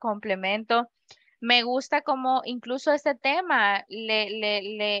 complemento. Me gusta como incluso este tema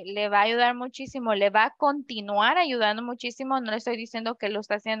le va a ayudar muchísimo, le va a continuar ayudando muchísimo. No le estoy diciendo que lo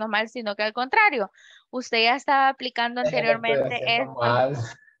está haciendo mal, sino que al contrario, usted ya estaba aplicando Lo estoy anteriormente haciendo esto. mal.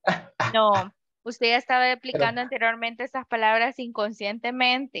 No, usted ya estaba aplicando Pero, anteriormente estas palabras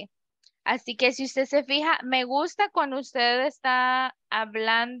inconscientemente. Así que si usted se fija, me gusta cuando usted está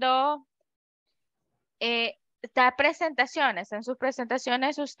hablando, está presentaciones. En sus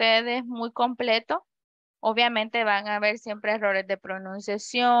presentaciones usted es muy completo. Obviamente van a haber siempre errores de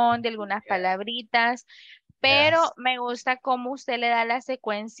pronunciación, de algunas palabritas, pero me gusta cómo usted le da la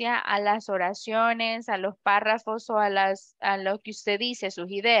secuencia a las oraciones, a los párrafos o a lo que usted dice, sus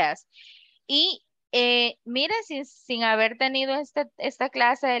ideas. Y mire, sin haber tenido esta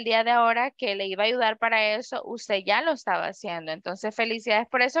clase del día de ahora que le iba a ayudar para eso, usted ya lo estaba haciendo. Entonces, felicidades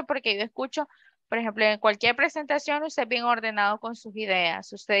por eso, porque yo escucho, por ejemplo, en cualquier presentación, usted es bien ordenado con sus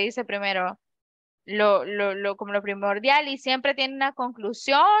ideas. Usted dice primero como lo primordial y siempre tiene una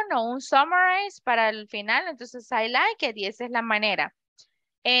conclusión o un summarize para el final. Entonces, I like it y esa es la manera.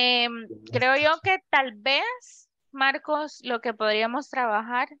 Creo yo que tal vez, Marcos, lo que podríamos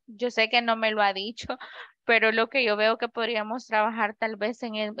trabajar, yo sé que no me lo ha dicho, pero lo que yo veo que podríamos trabajar tal vez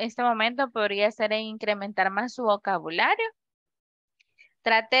en este momento podría ser en incrementar más su vocabulario.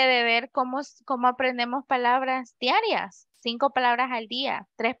 Trate de ver cómo aprendemos palabras diarias, 5 palabras al día,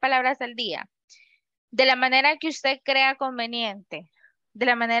 3 palabras al día. De la manera que usted crea conveniente, de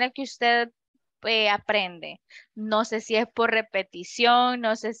la manera que usted aprende. No sé si es por repetición,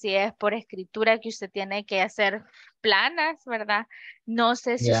 no sé si es por escritura que usted tiene que hacer planas, ¿verdad? No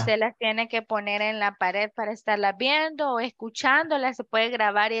sé si usted las tiene que poner en la pared para estarlas viendo o escuchándolas, se puede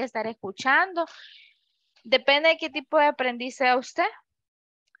grabar y estar escuchando. Depende de qué tipo de aprendiz sea usted.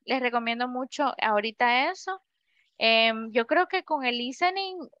 Les recomiendo mucho ahorita eso. Yo creo que con el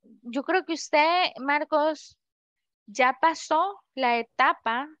listening, yo creo que usted, Marcos, ya pasó la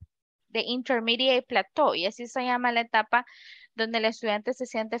etapa de intermediate plateau y así se llama la etapa donde el estudiante se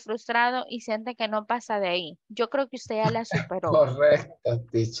siente frustrado y siente que no pasa de ahí. Yo creo que usted ya la superó. correcto,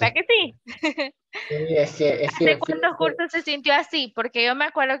 teacher. ¿Verdad que sí? Sí, ¿Hace cuántos fíjese, cursos se sintió así? Porque yo me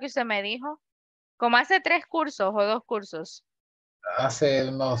acuerdo que usted me dijo, como hace 3 cursos o 2 cursos. hace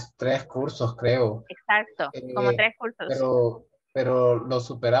unos 3 cursos, creo. Exacto, como 3 cursos. Pero lo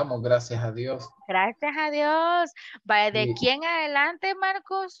superamos, gracias a Dios. Gracias a Dios. Vaya, de Sí. aquí en adelante,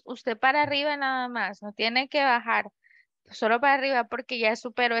 Marcos, usted para arriba nada más, no tiene que bajar, solo para arriba porque ya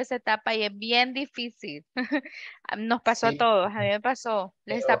superó esa etapa y es bien difícil. Nos pasó a Sí, todos, a mí me pasó,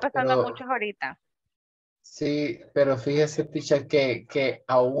 les está pasando a muchos ahorita. sí, pero fíjese, teacher, que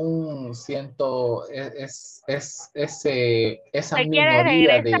aún siento esa ¿Usted quiere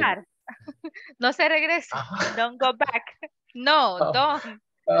minoría de... regresar? No se regrese. Don't go back. No, No, don't.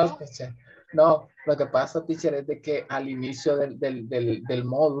 no, teacher. No, lo que pasa, teacher, es de que al inicio del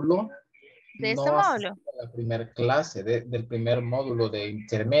módulo ¿De este no asistí módulo? a la primera clase del primer módulo de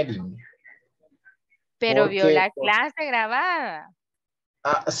intermedio. Pero vio Porque, la clase grabada.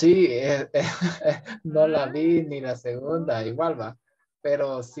 sí, no la vi ni la segunda, igual va,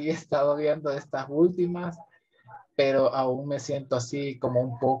 pero sí he estado viendo estas últimas, pero aún me siento así como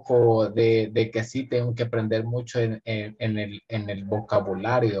un poco de que sí tengo que aprender mucho en el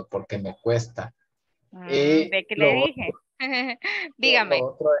vocabulario porque me cuesta. ¿De qué le Lo dije? Lo Dígame.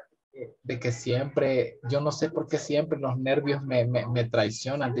 otro es de que siempre, yo no sé por qué siempre los nervios me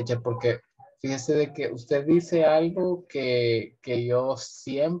traicionan, teacher, porque fíjese de que usted dice algo que yo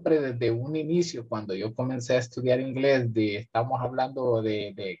siempre desde un inicio, cuando yo comencé a estudiar inglés, estamos hablando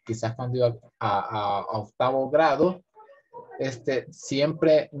de quizás cuando iba a 8º grado,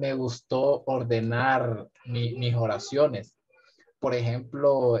 siempre me gustó ordenar mis oraciones. Por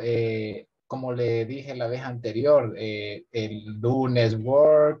ejemplo, como le dije la vez anterior, el lunes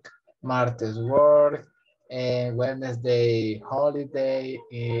work, martes work, Wednesday holiday,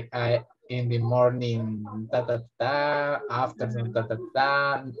 in the morning, ta, ta, ta, afternoon, ta, ta,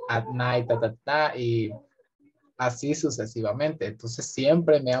 ta, at night, ta, ta, ta, y así sucesivamente. Entonces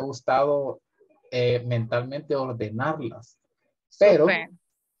siempre me ha gustado mentalmente ordenarlas, pero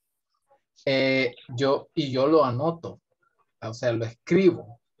yo lo anoto, o sea, lo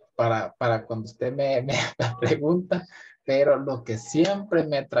escribo para cuando usted me pregunta, pero lo que siempre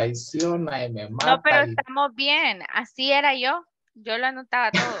me traiciona y me No, mata. pero estamos bien. Así era yo. Yo lo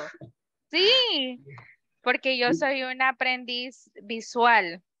anotaba todo. Sí, porque yo soy un aprendiz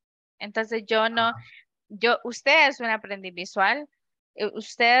visual. Entonces usted es un aprendiz visual.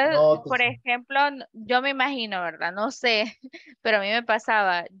 Usted, No, por ejemplo, yo me imagino, ¿verdad? No sé, pero a mí me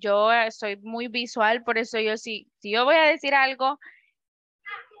pasaba. Yo soy muy visual, por eso yo si yo voy a decir algo,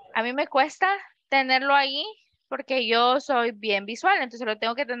 a mí me cuesta tenerlo ahí porque yo soy bien visual, entonces lo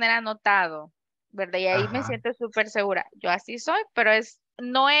tengo que tener anotado, ¿verdad? Y ahí me siento súper segura. Yo así soy, pero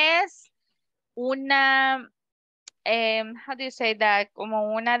no es una, how do you say that?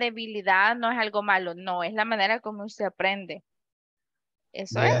 Como una debilidad, no es algo malo, no, es la manera como usted aprende.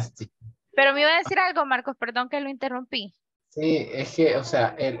 Eso es. Pero me iba a decir algo, Marcos, perdón que lo interrumpí. Sí, es que, o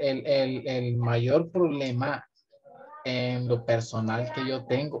sea, el mayor problema en lo personal que yo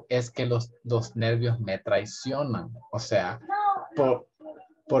tengo es que los nervios me traicionan. O sea,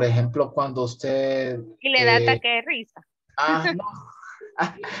 por ejemplo, cuando usted... Y le da ataque de risa. No.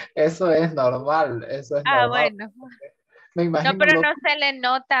 Eso es normal, eso es normal. Bueno. Me imagino no, pero no se le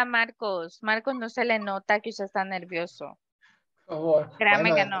nota, Marcos. Marcos, no se le nota que usted está nervioso.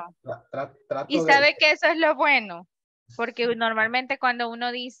 Créame que no. Y sabe que eso es lo bueno. Porque normalmente cuando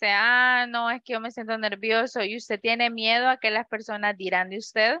uno dice, no, es que yo me siento nervioso y usted tiene miedo a que las personas dirán de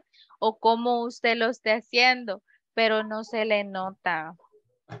usted o cómo usted lo esté haciendo, pero no se le nota.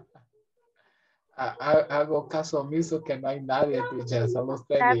 Hago caso omiso que no hay nadie, teacher, solo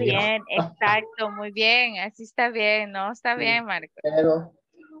usted Está y bien, yo. exacto, muy bien, así está bien, ¿no? Está bien, Marcos.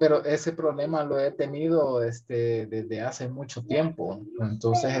 Pero ese problema lo he tenido desde hace mucho tiempo.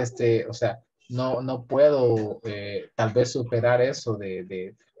 Entonces, o sea, no puedo tal vez superar eso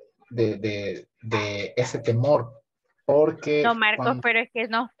de ese temor. Porque No, Marcos, pero es que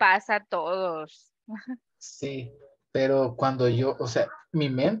nos pasa a todos. Sí, pero cuando yo, o sea, mi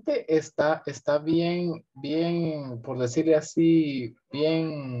mente está bien, por decirle así,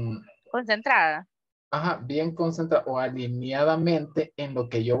 bien... Concentrada. Bien concentrada o alineadamente en lo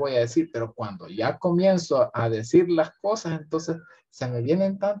que yo voy a decir, pero cuando ya comienzo a decir las cosas, entonces se me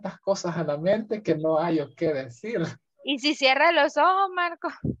vienen tantas cosas a la mente que no hay o qué decir. Y si cierra los ojos,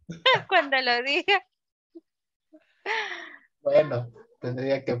 Marcos, cuando lo diga. Bueno,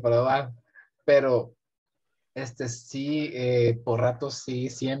 tendría que probar, pero sí, por ratos sí,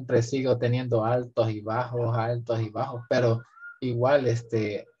 siempre sigo teniendo altos y bajos, pero igual,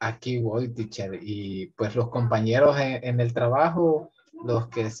 aquí voy, teacher, y pues los compañeros en el trabajo, los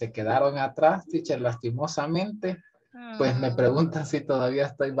que se quedaron atrás, teacher, lastimosamente, pues me preguntan si todavía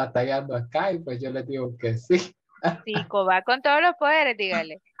estoy batallando acá, y pues yo les digo que sí. Sí, va con todos los poderes,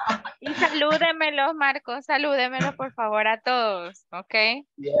 dígale. Y salúdemelos, Marcos, salúdemelos por favor a todos, ¿ok?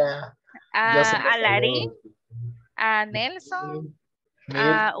 Yeah. A Larín, a Nelson,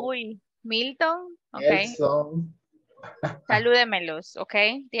 a Milton, ¿ok? Nelson. Salúdemelos, ¿ok?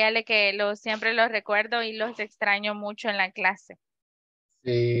 Dígale que siempre los recuerdo y los extraño mucho en la clase.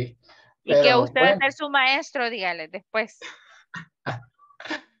 Sí. Y que usted va a ser su maestro, dígale, después.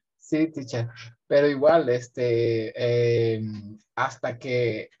 Sí, teacher, pero igual, hasta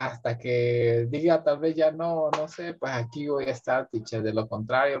que diga tal vez ya no sé, pues aquí voy a estar, teacher. De lo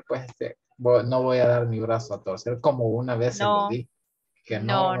contrario, pues no voy a dar mi brazo a torcer como una vez se lo di. Que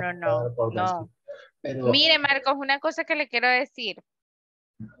No. Pero, mire, Marcos, una cosa que le quiero decir.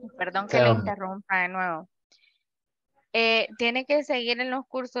 Perdón que le interrumpa de nuevo. Tiene que seguir en los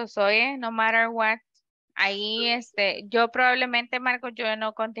cursos, oye, no matter what. Ahí, yo probablemente, Marcos, yo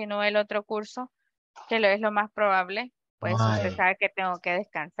no continúe el otro curso, que es lo más probable. Pues usted sabe que tengo que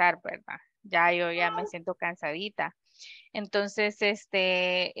descansar, ¿verdad? Yo ya me siento cansadita. Entonces,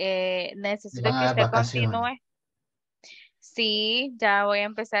 necesito que usted continúe. Sí, ya voy a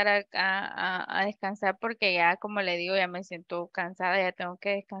empezar a descansar porque ya, como le digo, ya me siento cansada, ya tengo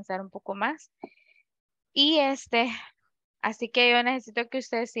que descansar un poco más. Y así que yo necesito que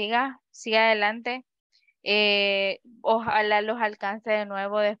usted siga adelante. Ojalá los alcance de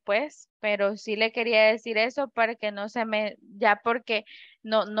nuevo después, pero sí le quería decir eso para que no se me, ya porque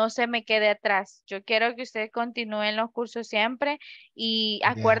no se me quede atrás. Yo quiero que usted continúe en los cursos siempre y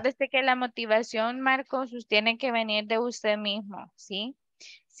acuérdese que la motivación, Marcos, tiene que venir de usted mismo, ¿sí?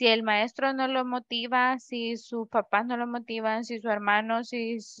 Si el maestro no lo motiva, si sus papás no lo motivan, si su hermano,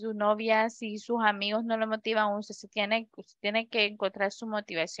 si su novia, si sus amigos no lo motivan, usted tiene que encontrar su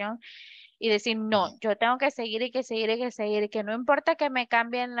motivación y decir, no, yo tengo que seguir y que seguir y que seguir, y que no importa que me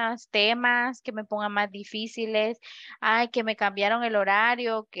cambien los temas, que me pongan más difíciles, ay, que me cambiaron el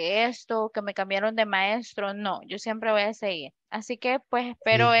horario, que esto, que me cambiaron de maestro, no, yo siempre voy a seguir. Así que pues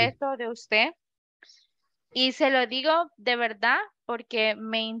espero esto de usted y se lo digo de verdad porque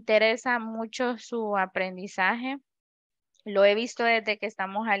me interesa mucho su aprendizaje. Lo he visto desde que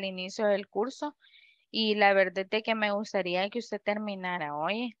estamos al inicio del curso y la verdad es que me gustaría que usted terminara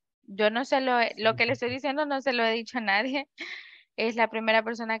hoy. Yo no se lo que le estoy diciendo no se lo he dicho a nadie. Es la primera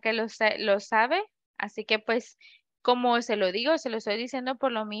persona que lo sabe. Así que pues, como se lo digo, se lo estoy diciendo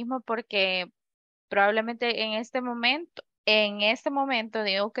por lo mismo, porque probablemente en este momento,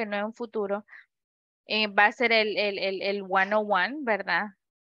 digo que no en un futuro, va a ser el 101, ¿verdad?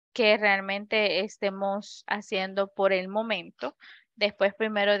 Que realmente estemos haciendo por el momento. Después,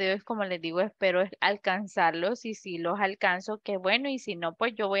 primero Dios, como les digo, espero alcanzarlos y si los alcanzo, qué bueno, y si no,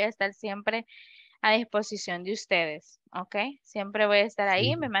 pues yo voy a estar siempre a disposición de ustedes, ¿ok? Siempre voy a estar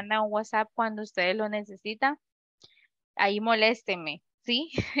ahí, me mandan un WhatsApp cuando ustedes lo necesitan, ahí moléstenme,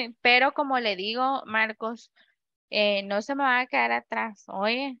 ¿sí? Pero como le digo, Marcos, no se me va a quedar atrás,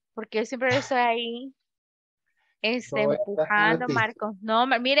 oye, porque yo siempre estoy ahí No voy a estar empujando, Marcos. No,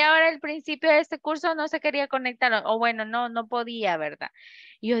 mire, ahora al principio de este curso no se quería conectar, o bueno, no podía, ¿verdad?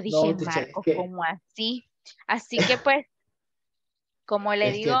 Y yo dije, No, teacher, Marcos, ¿cómo así? Así que pues, como le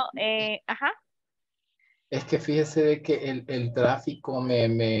es digo, que, ajá, es que fíjese de que el tráfico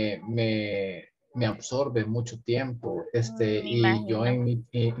me absorbe mucho tiempo, me y yo imagino.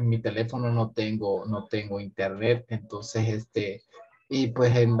 en mi teléfono no tengo internet, entonces, y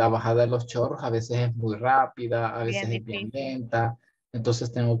pues en la bajada de los chorros a veces es muy rápida, a Bien veces es bien difícil. lenta,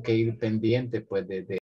 entonces tengo que ir pendiente, pues,